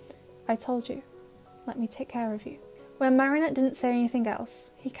her. "I told you. Let me take care of you." When Marinette didn't say anything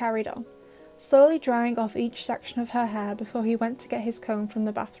else, he carried on, slowly drying off each section of her hair before he went to get his comb from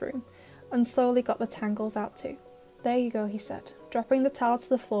the bathroom, and slowly got the tangles out too. "There you go," he said, dropping the towel to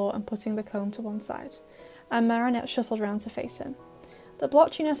the floor and putting the comb to one side, and Marinette shuffled round to face him. The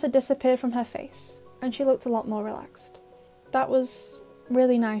blotchiness had disappeared from her face, and she looked a lot more relaxed. "That was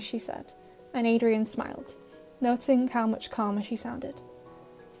really nice," she said, and Adrian smiled, noting how much calmer she sounded.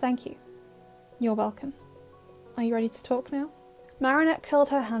 "Thank you." "You're welcome. Are you ready to talk now?" Marinette curled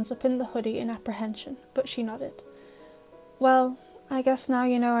her hands up in the hoodie in apprehension, but she nodded. "Well, I guess now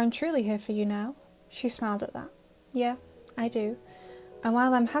you know I'm truly here for you now." She smiled at that. "Yeah, I do. And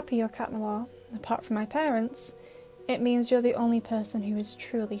while I'm happy you're Cat Noir, apart from my parents, it means you're the only person who is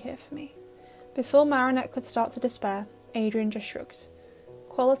truly here for me." Before Marinette could start to despair, Adrian just shrugged.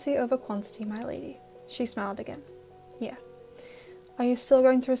 "Quality over quantity, my lady." She smiled again. "Yeah. Are you still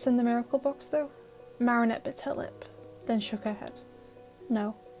going to rescind the miracle box, though?" Marinette bit her lip, then shook her head.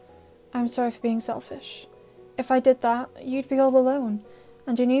 "No. I'm sorry for being selfish. If I did that, you'd be all alone,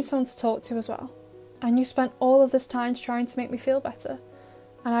 and you need someone to talk to as well. And you spent all of this time trying to make me feel better,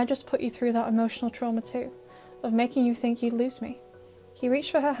 and I just put you through that emotional trauma too, of making you think you'd lose me." He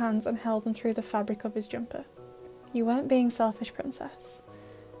reached for her hands and held them through the fabric of his jumper. "You weren't being selfish, princess.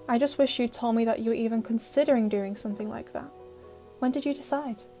 I just wish you'd told me that you were even considering doing something like that. When did you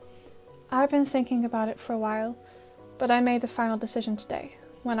decide?" "I've been thinking about it for a while, but I made the final decision today,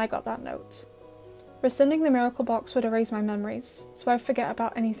 when I got that note. Rescinding the miracle box would erase my memories, so I'd forget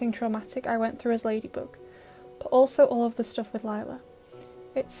about anything traumatic I went through as Ladybug, but also all of the stuff with Lila.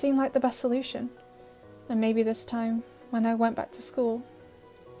 It seemed like the best solution, and maybe this time, when I went back to school,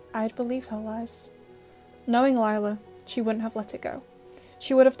 I'd believe her lies." Knowing Lila, she wouldn't have let it go.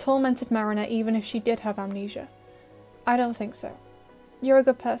 She would have tormented Marinette even if she did have amnesia. "I don't think so. You're a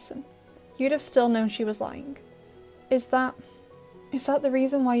good person. You'd have still known she was lying. Is that the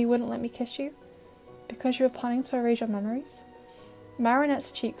reason why you wouldn't let me kiss you? Because you were planning to erase your memories?"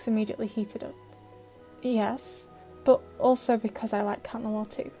 Marinette's cheeks immediately heated up. "Yes, but also because I like Cat Noir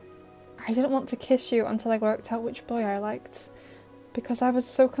too. I didn't want to kiss you until I worked out which boy I liked, because I was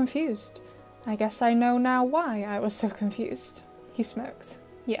so confused. I guess I know now why I was so confused." He smirked.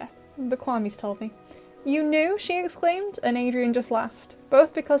 "Yeah, the kwamis told me." "You knew?" she exclaimed, and Adrian just laughed,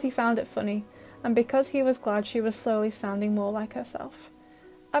 both because he found it funny, and because he was glad she was slowly sounding more like herself.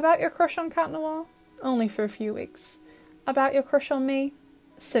 "About your crush on Cat Noir? Only for a few weeks. About your crush on me?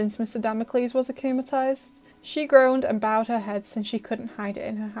 since Mr. Damocles was akumatized. She groaned and bowed her head since she couldn't hide it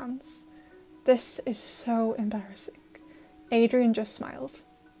in her hands. This is so embarrassing. Adrian just smiled.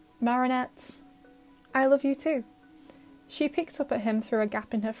 Marinette, I love you too. She picked up at him through a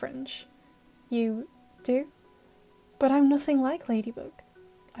gap in her fringe. You do? But I'm nothing like Ladybug.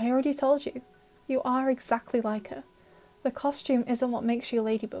 I already told you. You are exactly like her. The costume isn't what makes you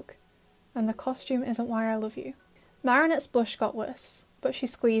Ladybug. And the costume isn't why I love you. Marinette's blush got worse, but she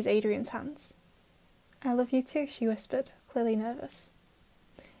squeezed Adrian's hands. I love you too, she whispered, clearly nervous.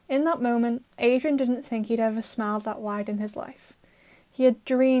 In that moment, Adrian didn't think he'd ever smiled that wide in his life. He had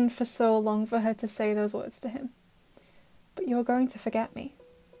dreamed for so long for her to say those words to him. But you are going to forget me.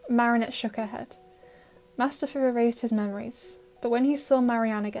 Marinette shook her head. Master Fu erased his memories, but when he saw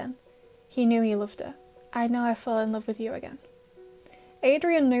Marianne again, he knew he loved her. I know I fell in love with you again.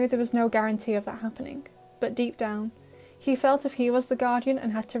 Adrian knew there was no guarantee of that happening, but deep down, he felt if he was the guardian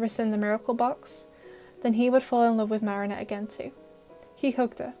and had to rescind the miracle box, then he would fall in love with Marinette again too. He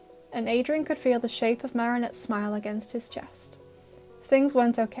hugged her, and Adrian could feel the shape of Marinette's smile against his chest. Things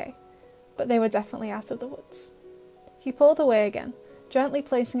weren't okay, but they were definitely out of the woods. He pulled away again, gently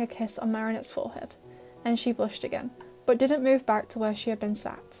placing a kiss on Marinette's forehead, and she blushed again, but didn't move back to where she had been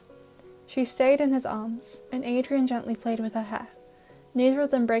sat. She stayed in his arms, and Adrian gently played with her hair, neither of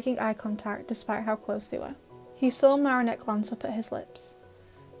them breaking eye contact despite how close they were. He saw Marinette glance up at his lips.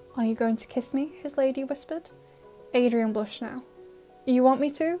 Are you going to kiss me? His lady whispered. Adrian blushed now. You want me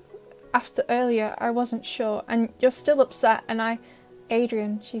to? After earlier, I wasn't sure, and you're still upset, and I...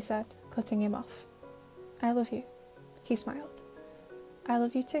 Adrian, she said, cutting him off. I love you. He smiled. I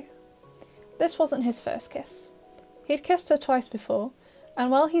love you too. This wasn't his first kiss. He'd kissed her twice before,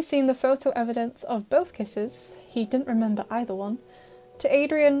 and while he'd seen the photo evidence of both kisses, he didn't remember either one. To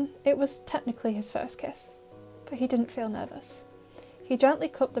Adrian, it was technically his first kiss, but he didn't feel nervous. He gently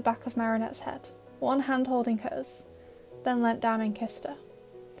cupped the back of Marinette's head, one hand holding hers, then leant down and kissed her.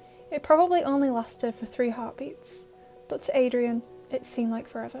 It probably only lasted for 3 heartbeats, but to Adrian, it seemed like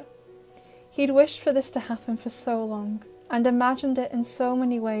forever. He'd wished for this to happen for so long, and imagined it in so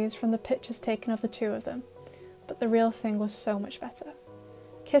many ways from the pictures taken of the two of them, but the real thing was so much better.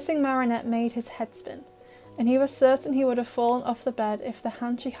 Kissing Marinette made his head spin, and he was certain he would have fallen off the bed if the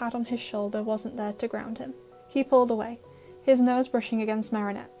hand she had on his shoulder wasn't there to ground him. He pulled away, his nose brushing against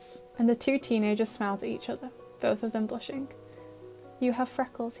Marinette's, and the two teenagers smiled at each other, both of them blushing. You have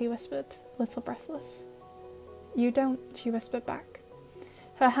freckles, he whispered, a little breathless. You don't, she whispered back.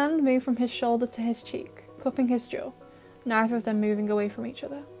 Her hand moved from his shoulder to his cheek, cupping his jaw, neither of them moving away from each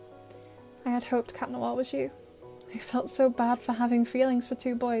other. I had hoped Cat Noir was you. I felt so bad for having feelings for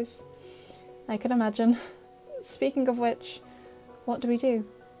 2 boys. I could imagine. Speaking of which, what do we do?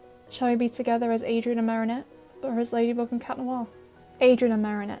 Shall we be together as Adrian and Marinette, or as Ladybug and Cat Noir? Adrian and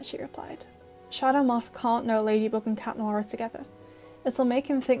Marinette, she replied. Shadow Moth can't know Ladybug and Cat Noir are together. It'll make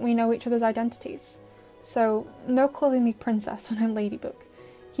him think we know each other's identities. So, no calling me princess when I'm Ladybug.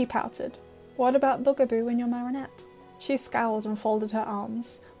 He pouted. What about Bugaboo when you're Marinette? She scowled and folded her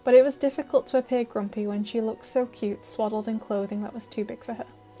arms, but it was difficult to appear grumpy when she looked so cute, swaddled in clothing that was too big for her.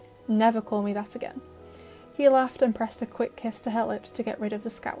 Never call me that again. He laughed and pressed a quick kiss to her lips to get rid of the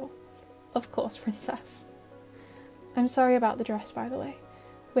scowl. Of course, princess. I'm sorry about the dress, by the way,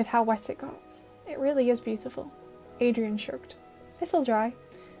 with how wet it got. It really is beautiful. Adrian shrugged. It'll dry,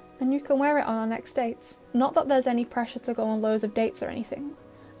 and you can wear it on our next dates. Not that there's any pressure to go on loads of dates or anything.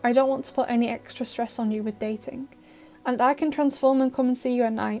 I don't want to put any extra stress on you with dating. And I can transform and come and see you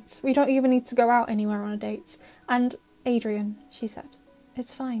at night. We don't even need to go out anywhere on a date. And, Adrian, she said,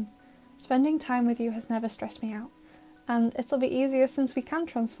 it's fine. Spending time with you has never stressed me out. And it'll be easier since we can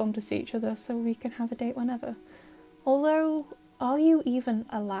transform to see each other so we can have a date whenever. Although, are you even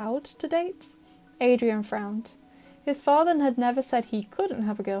allowed to date? Adrian frowned. His father had never said he couldn't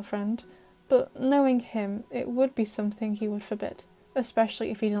have a girlfriend, but knowing him, it would be something he would forbid,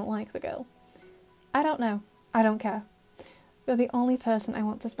 especially if he didn't like the girl. I don't know. I don't care. You're the only person I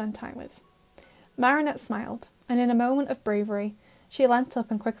want to spend time with. Marinette smiled, and in a moment of bravery, she leant up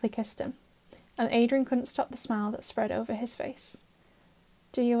and quickly kissed him, and Adrian couldn't stop the smile that spread over his face.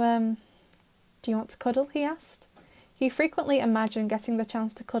 Do you want to cuddle? He asked. He frequently imagined getting the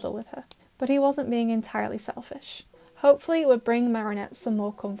chance to cuddle with her, but he wasn't being entirely selfish. Hopefully it would bring Marinette some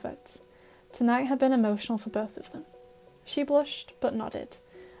more comfort. Tonight had been emotional for both of them. She blushed, but nodded,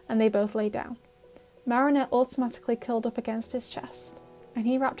 and they both lay down. Marinette automatically curled up against his chest, and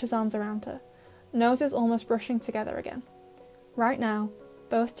he wrapped his arms around her, noses almost brushing together again. Right now,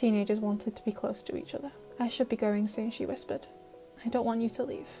 both teenagers wanted to be close to each other. I should be going soon, she whispered. I don't want you to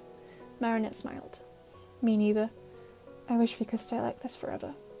leave. Marinette smiled. Me neither. I wish we could stay like this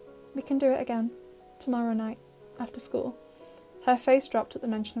forever. We can do it again, tomorrow night, after school. Her face dropped at the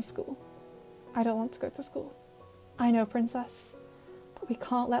mention of school. I don't want to go to school. I know, Princess, but we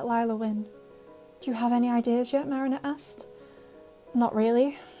can't let Lila win. Do you have any ideas yet? Marinette asked. Not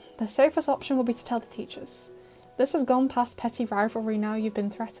really. The safest option would be to tell the teachers. This has gone past petty rivalry now you've been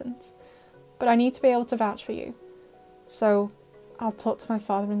threatened. But I need to be able to vouch for you. So, I'll talk to my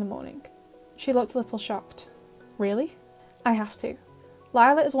father in the morning. She looked a little shocked. Really? I have to.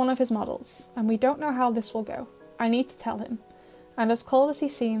 Lila is one of his models, and we don't know how this will go. I need to tell him. And as cold as he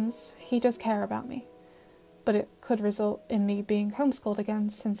seems, he does care about me. But it could result in me being homeschooled again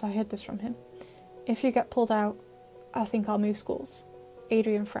since I hid this from him. If you get pulled out, I think I'll move schools.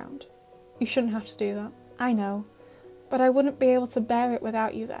 Adrian frowned. You shouldn't have to do that. I know. But I wouldn't be able to bear it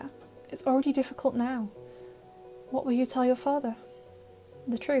without you there. It's already difficult now. What will you tell your father?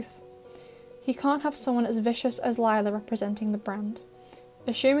 The truth. He can't have someone as vicious as Lila representing the brand.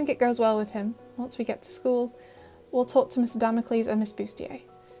 Assuming it goes well with him, once we get to school, we'll talk to Mr. Damocles and Miss Bustier.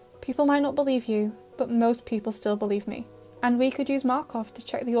 People might not believe you, but most people still believe me. And we could use Markov to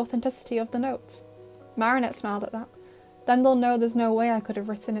check the authenticity of the notes. Marinette smiled at that. Then they'll know there's no way I could have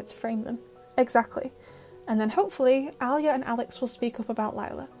written it to frame them. Exactly. And then hopefully, Alia and Alex will speak up about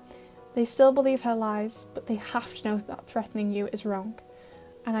Lila. They still believe her lies, but they have to know that threatening you is wrong.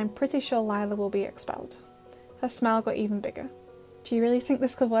 And I'm pretty sure Lila will be expelled. Her smile got even bigger. Do you really think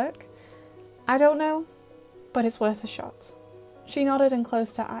this could work? I don't know, but it's worth a shot. She nodded and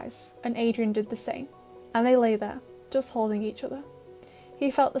closed her eyes, and Adrian did the same. And they lay there, just holding each other.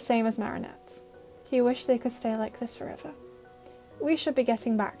 He felt the same as Marinette. He wished they could stay like this forever. We should be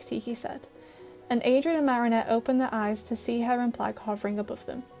getting back, Tiki said. And Adrian and Marinette opened their eyes to see her and Plag hovering above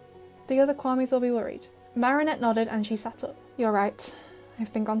them. The other Kwamis will be worried. Marinette nodded and she sat up. You're right.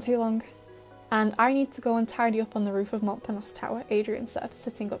 I've been gone too long. And I need to go and tidy up on the roof of Montparnasse Tower, Adrian said,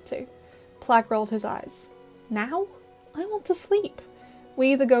 sitting up too. Plag rolled his eyes. Now? I want to sleep.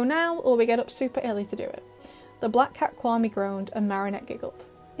 We either go now or we get up super early to do it. The black cat Kwame groaned and Marinette giggled.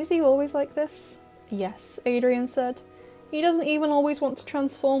 Is he always like this? Yes, Adrian said. He doesn't even always want to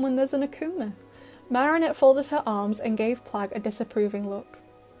transform when there's an Akuma. Marinette folded her arms and gave Plag a disapproving look.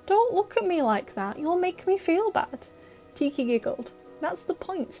 Don't look at me like that, you'll make me feel bad. Tiki giggled. That's the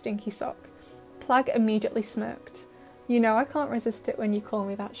point, Stinky Sock. Plag immediately smirked. You know I can't resist it when you call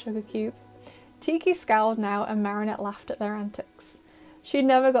me that, Sugar Cube. Tiki scowled now and Marinette laughed at their antics. She'd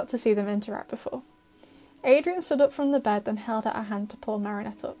never got to see them interact before. Adrian stood up from the bed and held out a hand to pull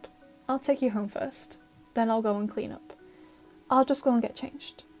Marinette up. I'll take you home first. Then I'll go and clean up. I'll just go and get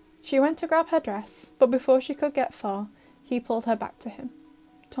changed. She went to grab her dress, but before she could get far, he pulled her back to him.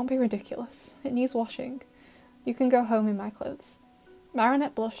 Don't be ridiculous. It needs washing. You can go home in my clothes.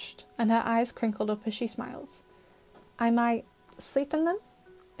 Marinette blushed, and her eyes crinkled up as she smiled. I might sleep in them,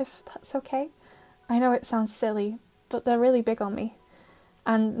 if that's okay. I know it sounds silly, but they're really big on me.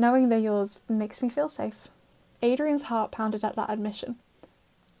 And knowing they're yours makes me feel safe. Adrian's heart pounded at that admission.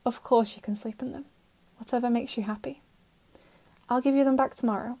 Of course you can sleep in them. Whatever makes you happy. I'll give you them back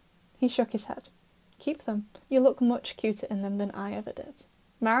tomorrow. He shook his head. Keep them. You look much cuter in them than I ever did.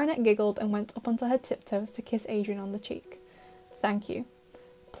 Marinette giggled and went up onto her tiptoes to kiss Adrian on the cheek. Thank you.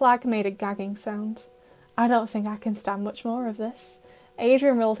 Plag made a gagging sound. I don't think I can stand much more of this.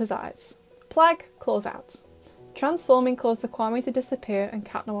 Adrian rolled his eyes. Plag, claws out. Transforming caused the Kwame to disappear and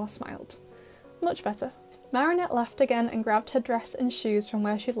Cat Noir smiled. Much better. Marinette laughed again and grabbed her dress and shoes from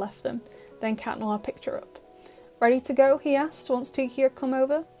where she'd left them. Then Cat Noir picked her up. Ready to go? He asked once Tiki had come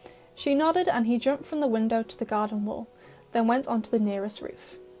over. She nodded and he jumped from the window to the garden wall, then went onto the nearest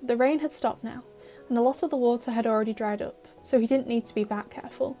roof. The rain had stopped now, and a lot of the water had already dried up, so he didn't need to be that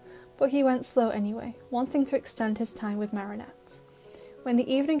careful, but he went slow anyway, wanting to extend his time with Marinette. When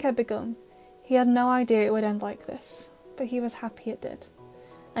the evening had begun, he had no idea it would end like this, but he was happy it did.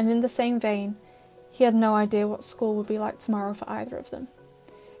 And in the same vein, he had no idea what school would be like tomorrow for either of them.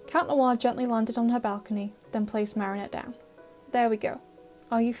 Cat Noir gently landed on her balcony, then placed Marinette down. There we go.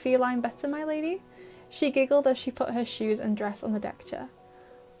 Are you feline better, my lady? She giggled as she put her shoes and dress on the deck chair.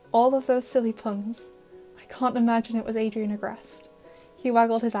 All of those silly puns. I can't imagine it was Adrian aggressed. He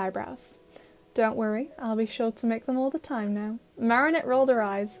waggled his eyebrows. Don't worry, I'll be sure to make them all the time now. Marinette rolled her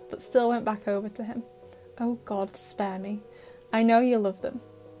eyes, but still went back over to him. Oh God, spare me. I know you love them.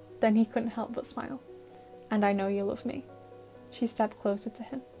 Then he couldn't help but smile. And I know you love me. She stepped closer to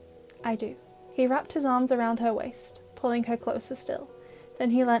him. I do. He wrapped his arms around her waist, pulling her closer still.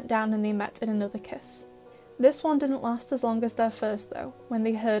 Then he leant down and they met in another kiss. This one didn't last as long as their first though, when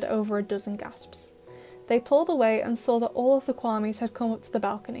they heard over a dozen gasps. They pulled away and saw that all of the Kwamis had come up to the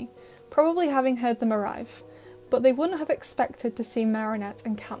balcony, probably having heard them arrive, but they wouldn't have expected to see Marinette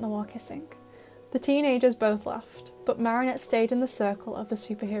and Cat Noir kissing. The teenagers both laughed, but Marinette stayed in the circle of the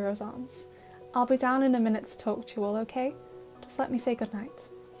superhero's arms. "I'll be down in a minute to talk to you all, okay? Just let me say goodnight."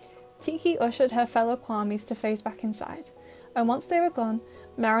 Tiki ushered her fellow Kwamis to phase back inside, and once they were gone,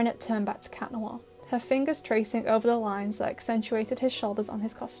 Marinette turned back to Cat Noir, her fingers tracing over the lines that accentuated his shoulders on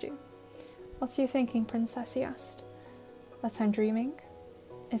his costume. "What are you thinking, Princess?" he asked. "That I'm dreaming.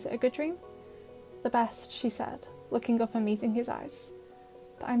 Is it a good dream?" "The best," she said, looking up and meeting his eyes.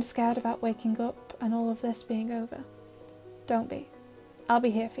 "But I'm scared about waking up and all of this being over." "Don't be. I'll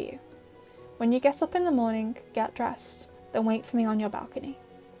be here for you. When you get up in the morning, get dressed, then wait for me on your balcony.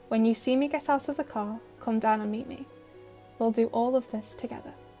 When you see me get out of the car, come down and meet me. We'll do all of this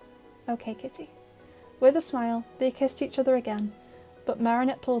together. Okay, Kitty." With a smile, they kissed each other again, but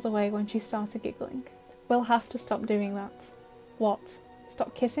Marinette pulled away when she started giggling. "We'll have to stop doing that." "What?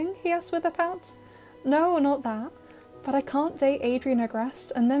 Stop kissing?" he asked with a pout. "No, not that. But I can't date Adrien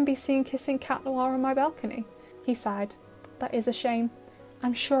Agreste and then be seen kissing Cat Noir on my balcony." He sighed. "That is a shame.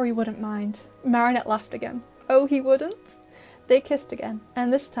 I'm sure he wouldn't mind." Marinette laughed again. "Oh, he wouldn't?" They kissed again,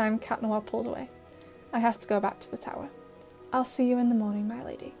 and this time Cat Noir pulled away. "I have to go back to the tower. I'll see you in the morning, my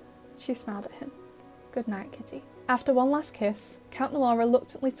lady." She smiled at him. "Good night, Kitty." After one last kiss, Cat Noir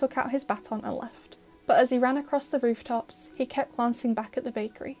reluctantly took out his baton and left. But as he ran across the rooftops, he kept glancing back at the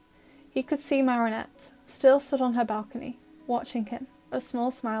bakery. He could see Marinette, still stood on her balcony, watching him, a small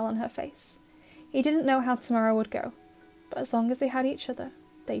smile on her face. He didn't know how tomorrow would go, but as long as they had each other,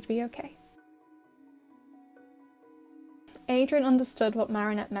 they'd be okay. Adrien understood what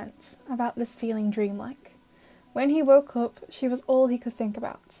Marinette meant about this feeling dreamlike. When he woke up, she was all he could think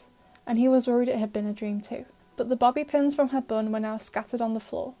about, and he was worried it had been a dream too. But the bobby pins from her bun were now scattered on the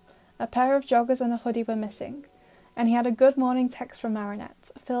floor, a pair of joggers and a hoodie were missing, and he had a good morning text from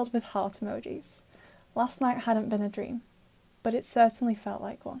Marinette, filled with heart emojis. Last night hadn't been a dream, but it certainly felt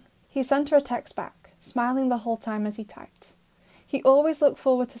like one. He sent her a text back, smiling the whole time as he typed. He always looked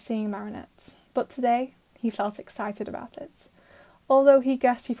forward to seeing Marinette, but today he felt excited about it. Although he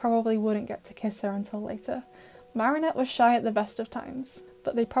guessed he probably wouldn't get to kiss her until later. Marinette was shy at the best of times,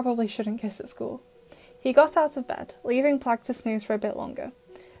 but they probably shouldn't kiss at school. He got out of bed, leaving Plag to snooze for a bit longer.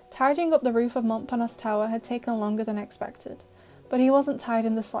 Tidying up the roof of Montparnasse Tower had taken longer than expected, but he wasn't tired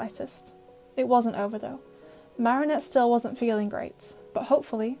in the slightest. It wasn't over though. Marinette still wasn't feeling great, but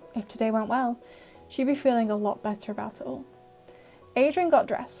hopefully, if today went well, she'd be feeling a lot better about it all. Adrien got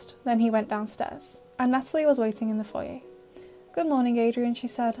dressed, then he went downstairs, and Natalie was waiting in the foyer. "Good morning, Adrien," she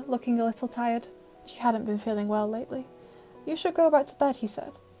said, looking a little tired. She hadn't been feeling well lately. "You should go back to bed," he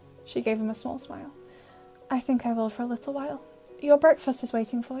said. She gave him a small smile. "I think I will for a little while. Your breakfast is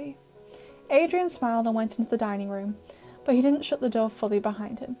waiting for you." Adrien smiled and went into the dining room, but he didn't shut the door fully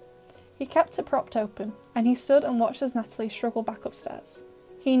behind him. He kept it propped open, and he stood and watched as Natalie struggled back upstairs.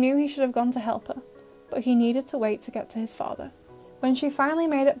 He knew he should have gone to help her, but he needed to wait to get to his father. When she finally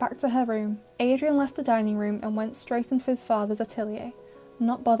made it back to her room, Adrien left the dining room and went straight into his father's atelier,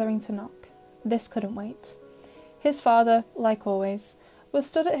 not bothering to knock. This couldn't wait. His father, like always, was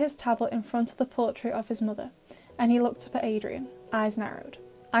stood at his tablet in front of the portrait of his mother, and he looked up at Adrien, eyes narrowed.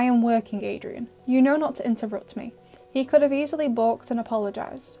 "I am working, Adrien. You know not to interrupt me." He could have easily balked and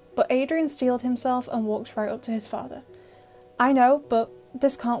apologised, but Adrien steeled himself and walked right up to his father. "I know, but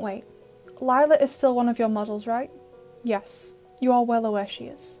this can't wait. Lila is still one of your models, right?" "Yes. You are well aware she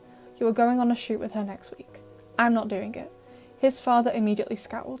is. You are going on a shoot with her next week." "I'm not doing it." His father immediately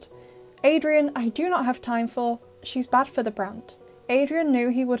scowled. "Adrien, I do not have time for... She's bad for the brand." Adrien knew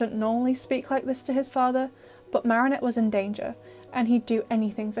he wouldn't normally speak like this to his father, but Marinette was in danger, and he'd do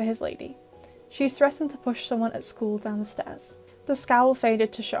anything for his lady. She's threatened to push someone at school down the stairs. The scowl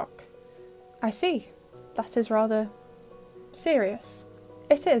faded to shock. "I see. That is rather... serious."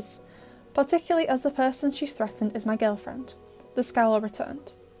 "It is, particularly as the person she's threatened is my girlfriend." The scowl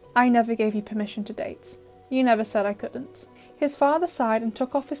returned. "I never gave you permission to date. You never said I couldn't." His father sighed and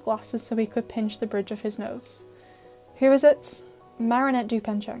took off his glasses so he could pinch the bridge of his nose. "Who is it?" "Marinette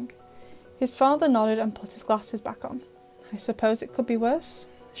Dupencheng." His father nodded and put his glasses back on. "I suppose it could be worse.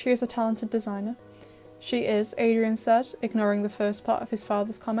 She is a talented designer." "She is," Adrien said, ignoring the first part of his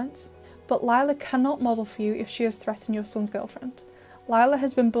father's comments. "But Lila cannot model for you if she has threatened your son's girlfriend. Lila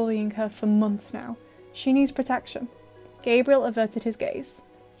has been bullying her for months now. She needs protection." Gabriel averted his gaze.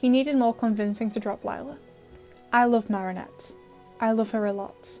 He needed more convincing to drop Lila. "I love Marinette. I love her a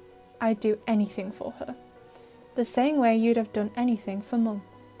lot. I'd do anything for her. The same way you'd have done anything for Mum."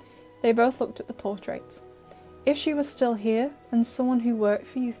 They both looked at the portrait. "If she was still here, and someone who worked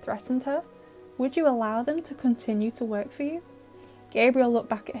for you threatened her, would you allow them to continue to work for you?" Gabriel looked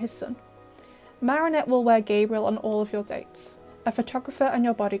back at his son. Marinette will wear Gabriel on all of your dates. A photographer and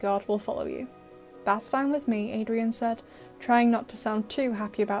your bodyguard will follow you. That's fine with me, Adrian said, trying not to sound too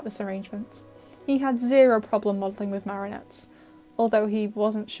happy about this arrangement. He had zero problem modelling with Marinette, although he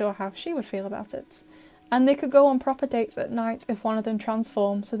wasn't sure how she would feel about it. And they could go on proper dates at night if one of them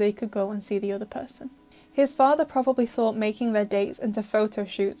transformed so they could go and see the other person. His father probably thought making their dates into photo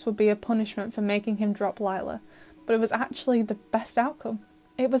shoots would be a punishment for making him drop Lila, but it was actually the best outcome.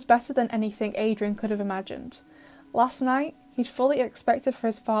 It was better than anything Adrian could have imagined. Last night, he'd fully expected for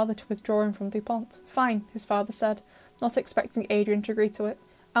his father to withdraw him from DuPont. Fine, his father said, not expecting Adrian to agree to it.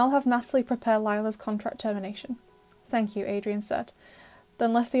 I'll have Natalie prepare Lila's contract termination. Thank you, Adrian said,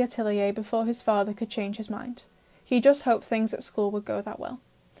 then left the atelier before his father could change his mind. He just hoped things at school would go that well.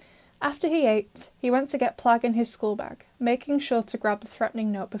 After he ate, he went to get Plag in his school bag, making sure to grab the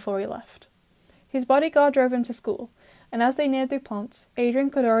threatening note before he left. His bodyguard drove him to school, and as they neared DuPont, Adrian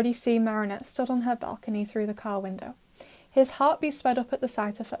could already see Marinette stood on her balcony through the car window. His heartbeat sped up at the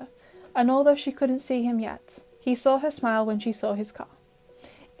sight of her, and although she couldn't see him yet, he saw her smile when she saw his car.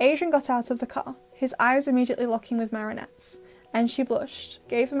 Adrian got out of the car, his eyes immediately locking with Marinette's, and she blushed,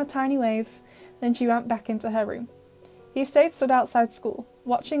 gave him a tiny wave, then she went back into her room. He stood outside school,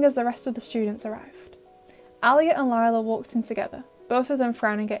 watching as the rest of the students arrived. Alia and Lila walked in together, both of them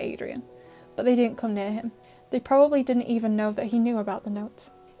frowning at Adrian, but they didn't come near him. They probably didn't even know that he knew about the note.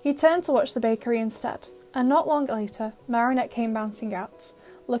 He turned to watch the bakery instead, and not long later, Marinette came bouncing out,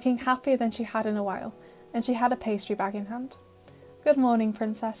 looking happier than she had in a while, and she had a pastry bag in hand. "Good morning,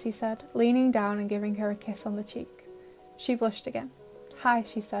 Princess," he said, leaning down and giving her a kiss on the cheek. She blushed again. "Hi,"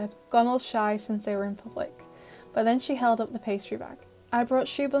 she said, gone all shy since they were in public, but then she held up the pastry bag. "I brought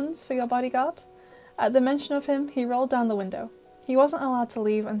shoe buns for your bodyguard." At the mention of him, he rolled down the window. He wasn't allowed to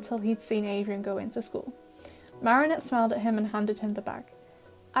leave until he'd seen Adrian go into school. Marinette smiled at him and handed him the bag.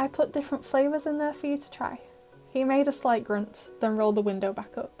 "I put different flavours in there for you to try." He made a slight grunt, then rolled the window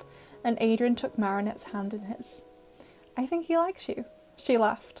back up, and Adrian took Marinette's hand in his. "I think he likes you." She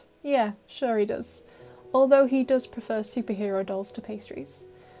laughed. "Yeah, sure he does. Although he does prefer superhero dolls to pastries.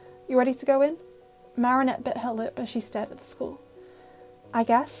 You ready to go in?" Marinette bit her lip as she stared at the school. "I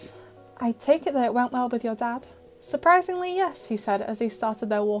guess. I take it that it went well with your dad." "Surprisingly, yes," he said as he started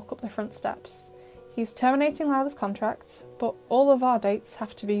their walk up the front steps. "He's terminating Lila's contract, but all of our dates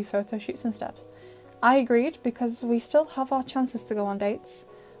have to be photo shoots instead." I agreed because we still have our chances to go on dates,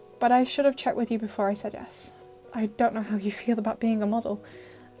 but I should have checked with you before I said yes. I don't know how you feel about being a model.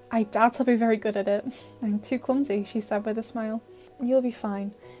 I doubt I'll be very good at it. I'm too clumsy, she said with a smile. "You'll be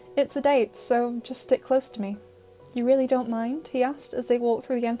fine. It's a date, so just stick close to me." "You really don't mind?" he asked as they walked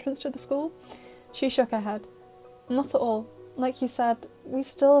through the entrance to the school. She shook her head. "Not at all. Like you said, we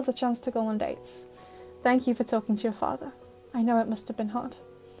still have the chance to go on dates. Thank you for talking to your father. I know it must have been hard."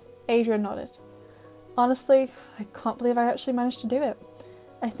 Adrian nodded. "Honestly, I can't believe I actually managed to do it.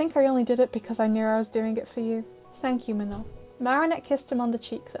 I think I only did it because I knew I was doing it for you." "Thank you, Manon." Marinette kissed him on the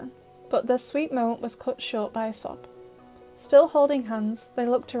cheek then, but their sweet moment was cut short by a sob. Still holding hands, they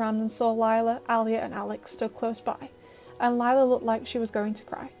looked around and saw Lila, Alia and Alex stood close by, and Lila looked like she was going to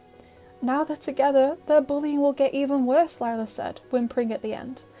cry. "Now they're together, their bullying will get even worse," Lila said, whimpering at the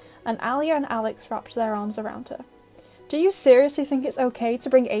end, and Alia and Alex wrapped their arms around her. "Do you seriously think it's okay to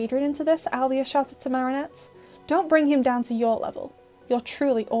bring Adrian into this?" Alia shouted to Marinette. "Don't bring him down to your level. You're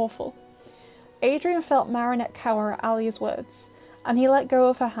truly awful." Adrian felt Marinette cower at Alia's words, and he let go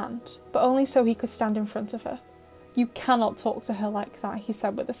of her hand, but only so he could stand in front of her. "You cannot talk to her like that," he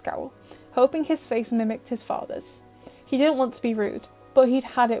said with a scowl, hoping his face mimicked his father's. He didn't want to be rude, but he'd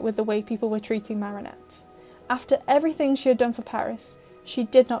had it with the way people were treating Marinette. After everything she had done for Paris, she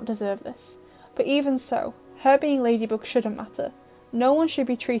did not deserve this. But even so, her being Ladybug shouldn't matter. No one should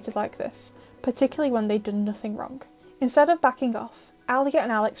be treated like this, particularly when they'd done nothing wrong. Instead of backing off, Alia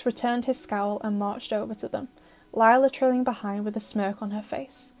and Alex returned his scowl and marched over to them, Lila trailing behind with a smirk on her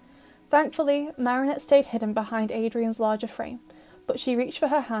face. Thankfully, Marinette stayed hidden behind Adrian's larger frame, but she reached for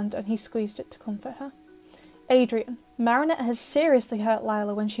her hand and he squeezed it to comfort her. "Adrian, Marinette has seriously hurt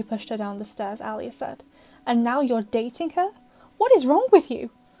Lila when she pushed her down the stairs," Alia said. "And now you're dating her? What is wrong with you?"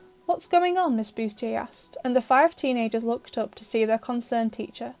 "What's going on?" Miss Bustier asked, and the 5 teenagers looked up to see their concerned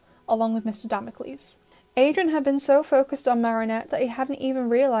teacher, along with Mr. Damocles. Adrian had been so focused on Marinette that he hadn't even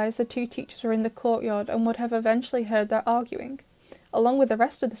realised the 2 teachers were in the courtyard and would have eventually heard their arguing, along with the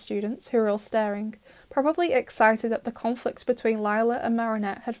rest of the students, who were all staring, probably excited that the conflict between Lila and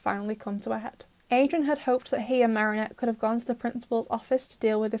Marinette had finally come to a head. Adrian had hoped that he and Marinette could have gone to the principal's office to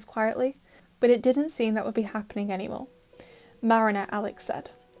deal with this quietly, but it didn't seem that would be happening anymore. "Marinette," Alex said.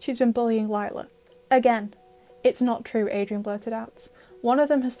 "She's been bullying Lila. Again." "It's not true," Adrian blurted out. "One of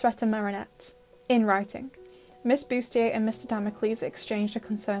them has threatened Marinette." In writing. Miss Bustier and Mr. Damocles exchanged a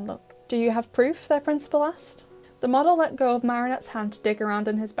concerned look. Do you have proof? Their principal asked. The model let go of Marinette's hand to dig around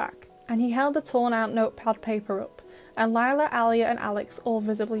in his bag, and he held the torn-out notepad paper up, and Lila, Alia and Alex all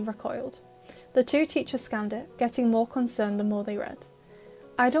visibly recoiled. The two teachers scanned it, getting more concerned the more they read.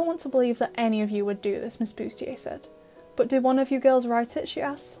 I don't want to believe that any of you would do this, Miss Bustier said. But did one of you girls write it? She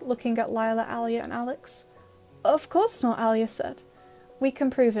asked, looking at Lila, Alia and Alex. Of course not, Alia said. We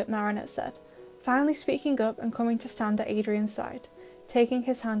can prove it, Marinette said, finally speaking up and coming to stand at Adrian's side, taking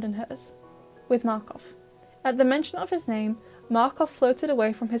his hand in hers. With Markov. At the mention of his name, Markov floated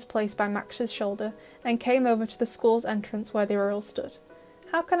away from his place by Max's shoulder and came over to the school's entrance where they were all stood.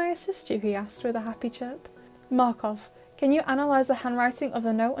 How can I assist you? He asked with a happy chirp. Markov, can you analyse the handwriting of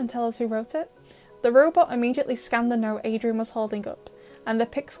the note and tell us who wrote it? The robot immediately scanned the note Adrian was holding up, and the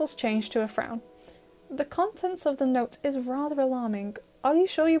pixels changed to a frown. The contents of the note is rather alarming. Are you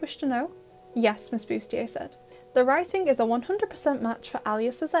sure you wish to know? Yes, Miss Bustier said. The writing is a 100% match for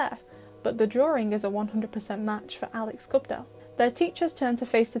Alia Césaire, but the drawing is a 100% match for Alex Gubdel. Their teachers turned to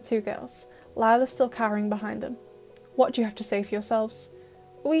face the two girls, Lila still cowering behind them. What do you have to say for yourselves?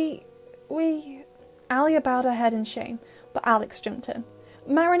 We... Alia bowed her head in shame, but Alex jumped in.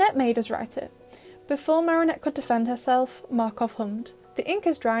 Marinette made us write it. Before Marinette could defend herself, Markov hummed. The ink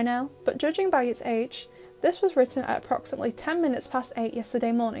is dry now, but judging by its age, this was written at approximately 10 minutes past 8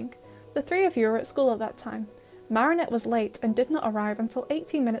 yesterday morning. The three of you were at school at that time. Marinette was late and did not arrive until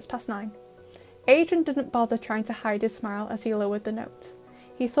 18 minutes past 9. Adrian didn't bother trying to hide his smile as he lowered the note.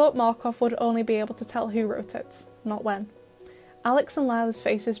 He thought Markov would only be able to tell who wrote it, not when. Alex and Lila's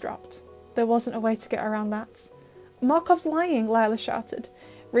faces dropped. There wasn't a way to get around that. Markov's lying, Lila shouted,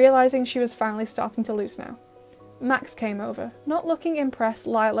 realising she was finally starting to lose now. Max came over, not looking impressed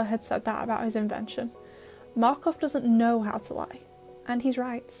Lila had said that about his invention. Markov doesn't know how to lie. And he's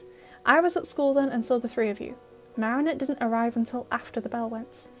right. I was at school then and saw the three of you. Marinette didn't arrive until after the bell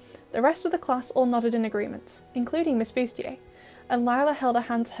went. The rest of the class all nodded in agreement, including Miss Bustier, and Lila held a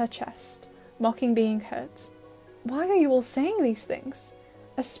hand to her chest, mocking being hurt. Why are you all saying these things?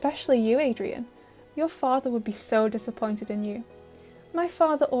 Especially you, Adrian. Your father would be so disappointed in you. My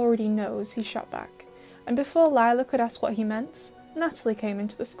father already knows, he shot back, and before Lila could ask what he meant, Natalie came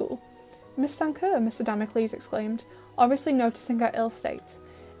into the school. Miss Sancoeur, Mr. Damocles exclaimed, obviously noticing her ill state.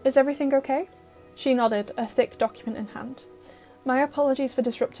 Is everything okay? She nodded, a thick document in hand. My apologies for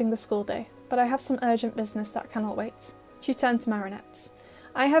disrupting the school day, but I have some urgent business that cannot wait. She turned to Marinette.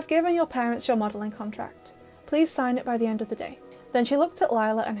 I have given your parents your modelling contract. Please sign it by the end of the day. Then she looked at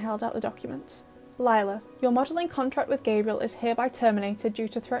Lila and held out the document. Lila, your modelling contract with Gabriel is hereby terminated due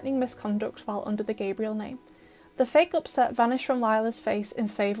to threatening misconduct while under the Gabriel name. The fake upset vanished from Lila's face in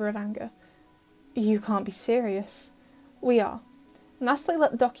favour of anger. You can't be serious. We are. Natalie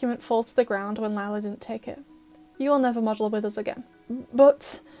let the document fall to the ground when Lila didn't take it. You will never model with us again.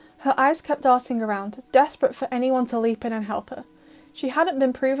 But... Her eyes kept darting around, desperate for anyone to leap in and help her. She hadn't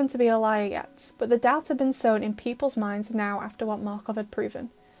been proven to be a liar yet, but the doubt had been sown in people's minds now after what Markov had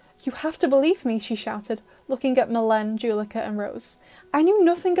proven. You have to believe me, she shouted, looking at Mylène, Julika and Rose. I knew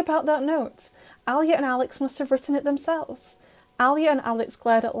nothing about that note. Alia and Alex must have written it themselves. Alia and Alex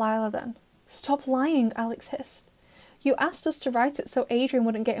glared at Lila then. Stop lying, Alex hissed. You asked us to write it so Adrian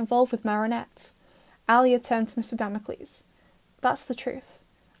wouldn't get involved with Marinette. Alia turned to Mr. Damocles. That's the truth.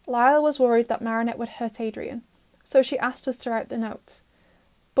 Lila was worried that Marinette would hurt Adrian, so she asked us to write the note.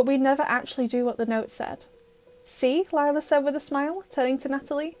 But we'd never actually do what the note said. See, Lila said with a smile, turning to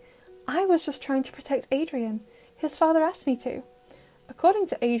Natalie. I was just trying to protect Adrian. His father asked me to. According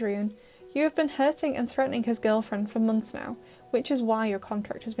to Adrian, you have been hurting and threatening his girlfriend for months now, which is why your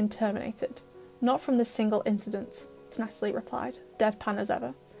contract has been terminated. Not from this single incident, Natalie replied, deadpan as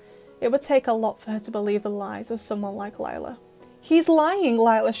ever. It would take a lot for her to believe the lies of someone like Lila. He's lying,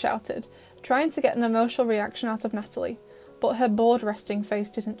 Lila shouted, trying to get an emotional reaction out of Natalie, but her bored resting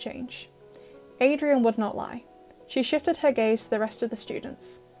face didn't change. Adrian would not lie. She shifted her gaze to the rest of the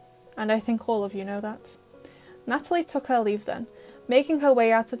students. And I think all of you know that. Natalie took her leave then, making her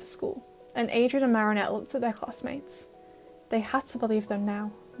way out of the school, and Adrian and Marinette looked at their classmates. They had to believe them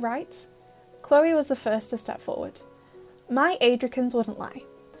now, right? Chloe was the first to step forward. My Adricans wouldn't lie.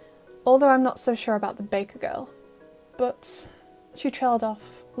 Although I'm not so sure about the Baker girl. But... She trailed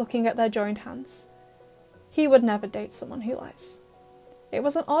off, looking at their joined hands. He would never date someone who lies. It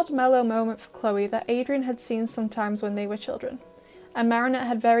was an odd, mellow moment for Chloe that Adrian had seen sometimes when they were children, and Marinette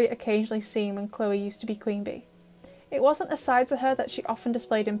had very occasionally seen when Chloe used to be Queen Bee. It wasn't a side to her that she often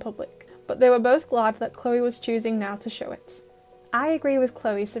displayed in public, but they were both glad that Chloe was choosing now to show it. I agree with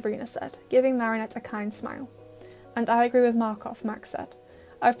Chloe, Sabrina said, giving Marinette a kind smile. And I agree with Markov, Max said.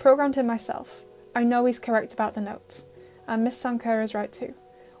 I've programmed him myself. I know he's correct about the note. And Miss Sankara is right too.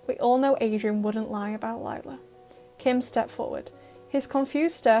 We all know Adrian wouldn't lie about Lila. Kim stepped forward, his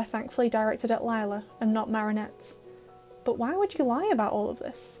confused stare thankfully directed at Lila and not Marinette. But why would you lie about all of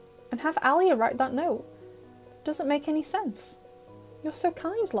this? And have Alia write that note? Doesn't make any sense. You're so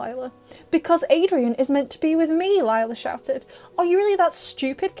kind, Lila. Because Adrian is meant to be with me, Lila shouted. Are you really that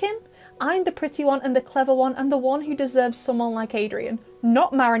stupid, Kim? I'm the pretty one and the clever one and the one who deserves someone like Adrian,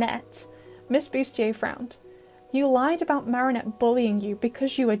 not Marinette. Miss Bustier frowned. You lied about Marinette bullying you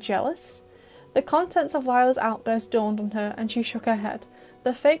because you were jealous? The contents of Lila's outburst dawned on her and she shook her head,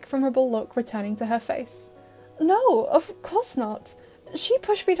 the fake vulnerable look returning to her face. No, of course not. She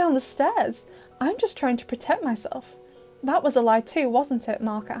pushed me down the stairs. I'm just trying to protect myself. That was a lie too, wasn't it?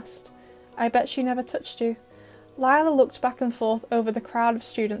 Mark asked. I bet she never touched you. Lila looked back and forth over the crowd of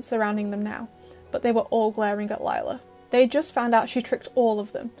students surrounding them now, but they were all glaring at Lila. They had just found out she tricked all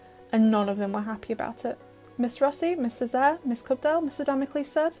of them, and none of them were happy about it. Miss Rossi, Miss Césaire, Miss Cubdale, Mr. Damocles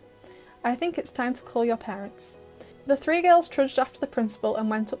said, I think it's time to call your parents. The three girls trudged after the principal and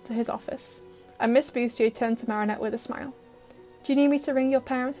went up to his office, and Miss Bustier turned to Marinette with a smile. Do you need me to ring your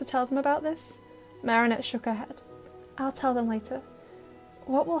parents to tell them about this? Marinette shook her head. I'll tell them later.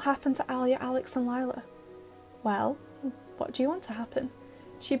 What will happen to Alia, Alex and Lila? Well, what do you want to happen?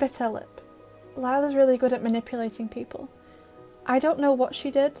 She bit her lip. Lila's really good at manipulating people. I don't know what she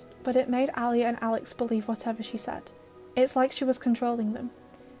did, but it made Alia and Alex believe whatever she said. It's like she was controlling them.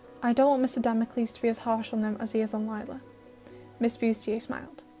 I don't want Mr. Damocles to be as harsh on them as he is on Lila. Miss Bustier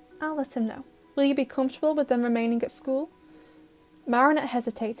smiled. I'll let him know. Will you be comfortable with them remaining at school? Marinette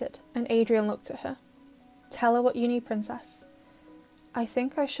hesitated, and Adrian looked at her. Tell her what you need, Princess. I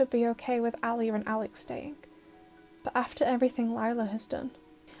think I should be okay with Alia and Alex staying. But after everything Lila has done...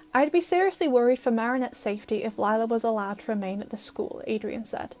 I'd be seriously worried for Marinette's safety if Lila was allowed to remain at the school, Adrian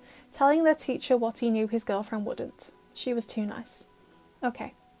said, telling their teacher what he knew his girlfriend wouldn't. She was too nice.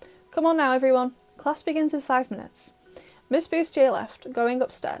 Okay. Come on now, everyone. Class begins in 5 minutes. Miss Bustier left, going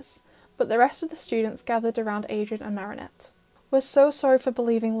upstairs, but the rest of the students gathered around Adrian and Marinette. We're so sorry for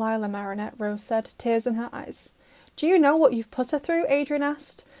believing Lila, Marinette, Rose said, tears in her eyes. Do you know what you've put her through? Adrian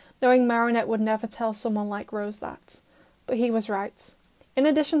asked, knowing Marinette would never tell someone like Rose that. But he was right. In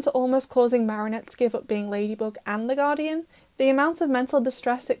addition to almost causing Marinette to give up being Ladybug and the Guardian, the amount of mental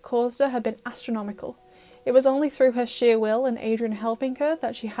distress it caused her had been astronomical. It was only through her sheer will and Adrian helping her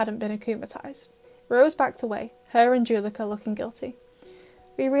that she hadn't been akumatized. Rose backed away, her and Julika looking guilty.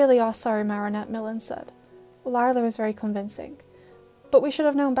 We really are sorry, Marinette, Millen said. Lila is very convincing. But we should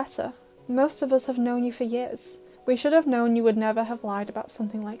have known better. Most of us have known you for years. We should have known you would never have lied about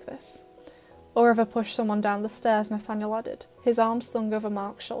something like this. Or ever pushed someone down the stairs, Nathaniel added, his arms slung over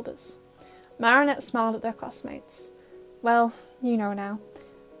Mark's shoulders. Marinette smiled at their classmates. Well, you know now.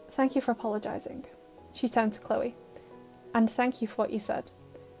 Thank you for apologising. She turned to Chloe. And thank you for what you said.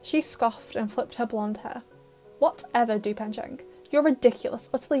 She scoffed and flipped her blonde hair. Whatever, Dupencheng. You're ridiculous,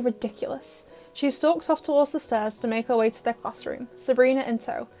 utterly ridiculous. She stalked off towards the stairs to make her way to their classroom, Sabrina in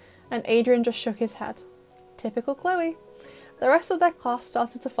tow, and Adrian just shook his head. Typical Chloe. The rest of their class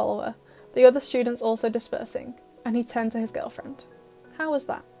started to follow her, the other students also dispersing, and he turned to his girlfriend. How was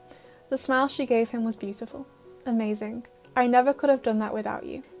that? The smile she gave him was beautiful. Amazing. I never could have done that without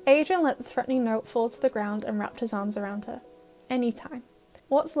you. Adrian let the threatening note fall to the ground and wrapped his arms around her. Any time.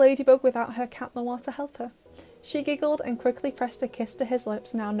 What's Ladybug without her cat Noir to help her? She giggled and quickly pressed a kiss to his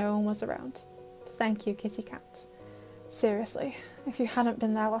lips now no one was around. Thank you, kitty cat. Seriously, if you hadn't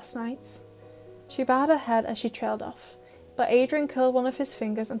been there last night. She bowed her head as she trailed off, but Adrian curled one of his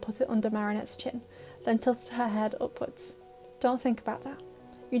fingers and put it under Marinette's chin, then tilted her head upwards. Don't think about that.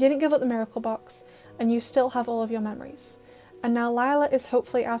 You didn't give up the miracle box, and you still have all of your memories. And now Lila is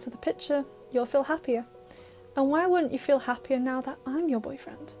hopefully out of the picture, you'll feel happier. And why wouldn't you feel happier now that I'm your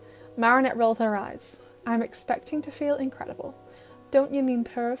boyfriend? Marinette rolled her eyes. I'm expecting to feel incredible. Don't you mean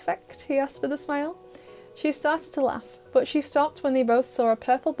perfect? He asked with a smile. She started to laugh, but she stopped when they both saw a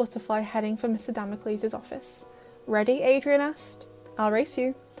purple butterfly heading for Mr. Damocles' office. Ready? Adrian asked. I'll race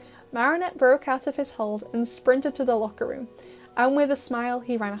you. Marinette broke out of his hold and sprinted to the locker room, and with a smile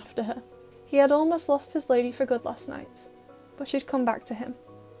he ran after her. He had almost lost his lady for good last night, but she'd come back to him,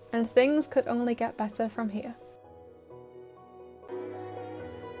 and things could only get better from here.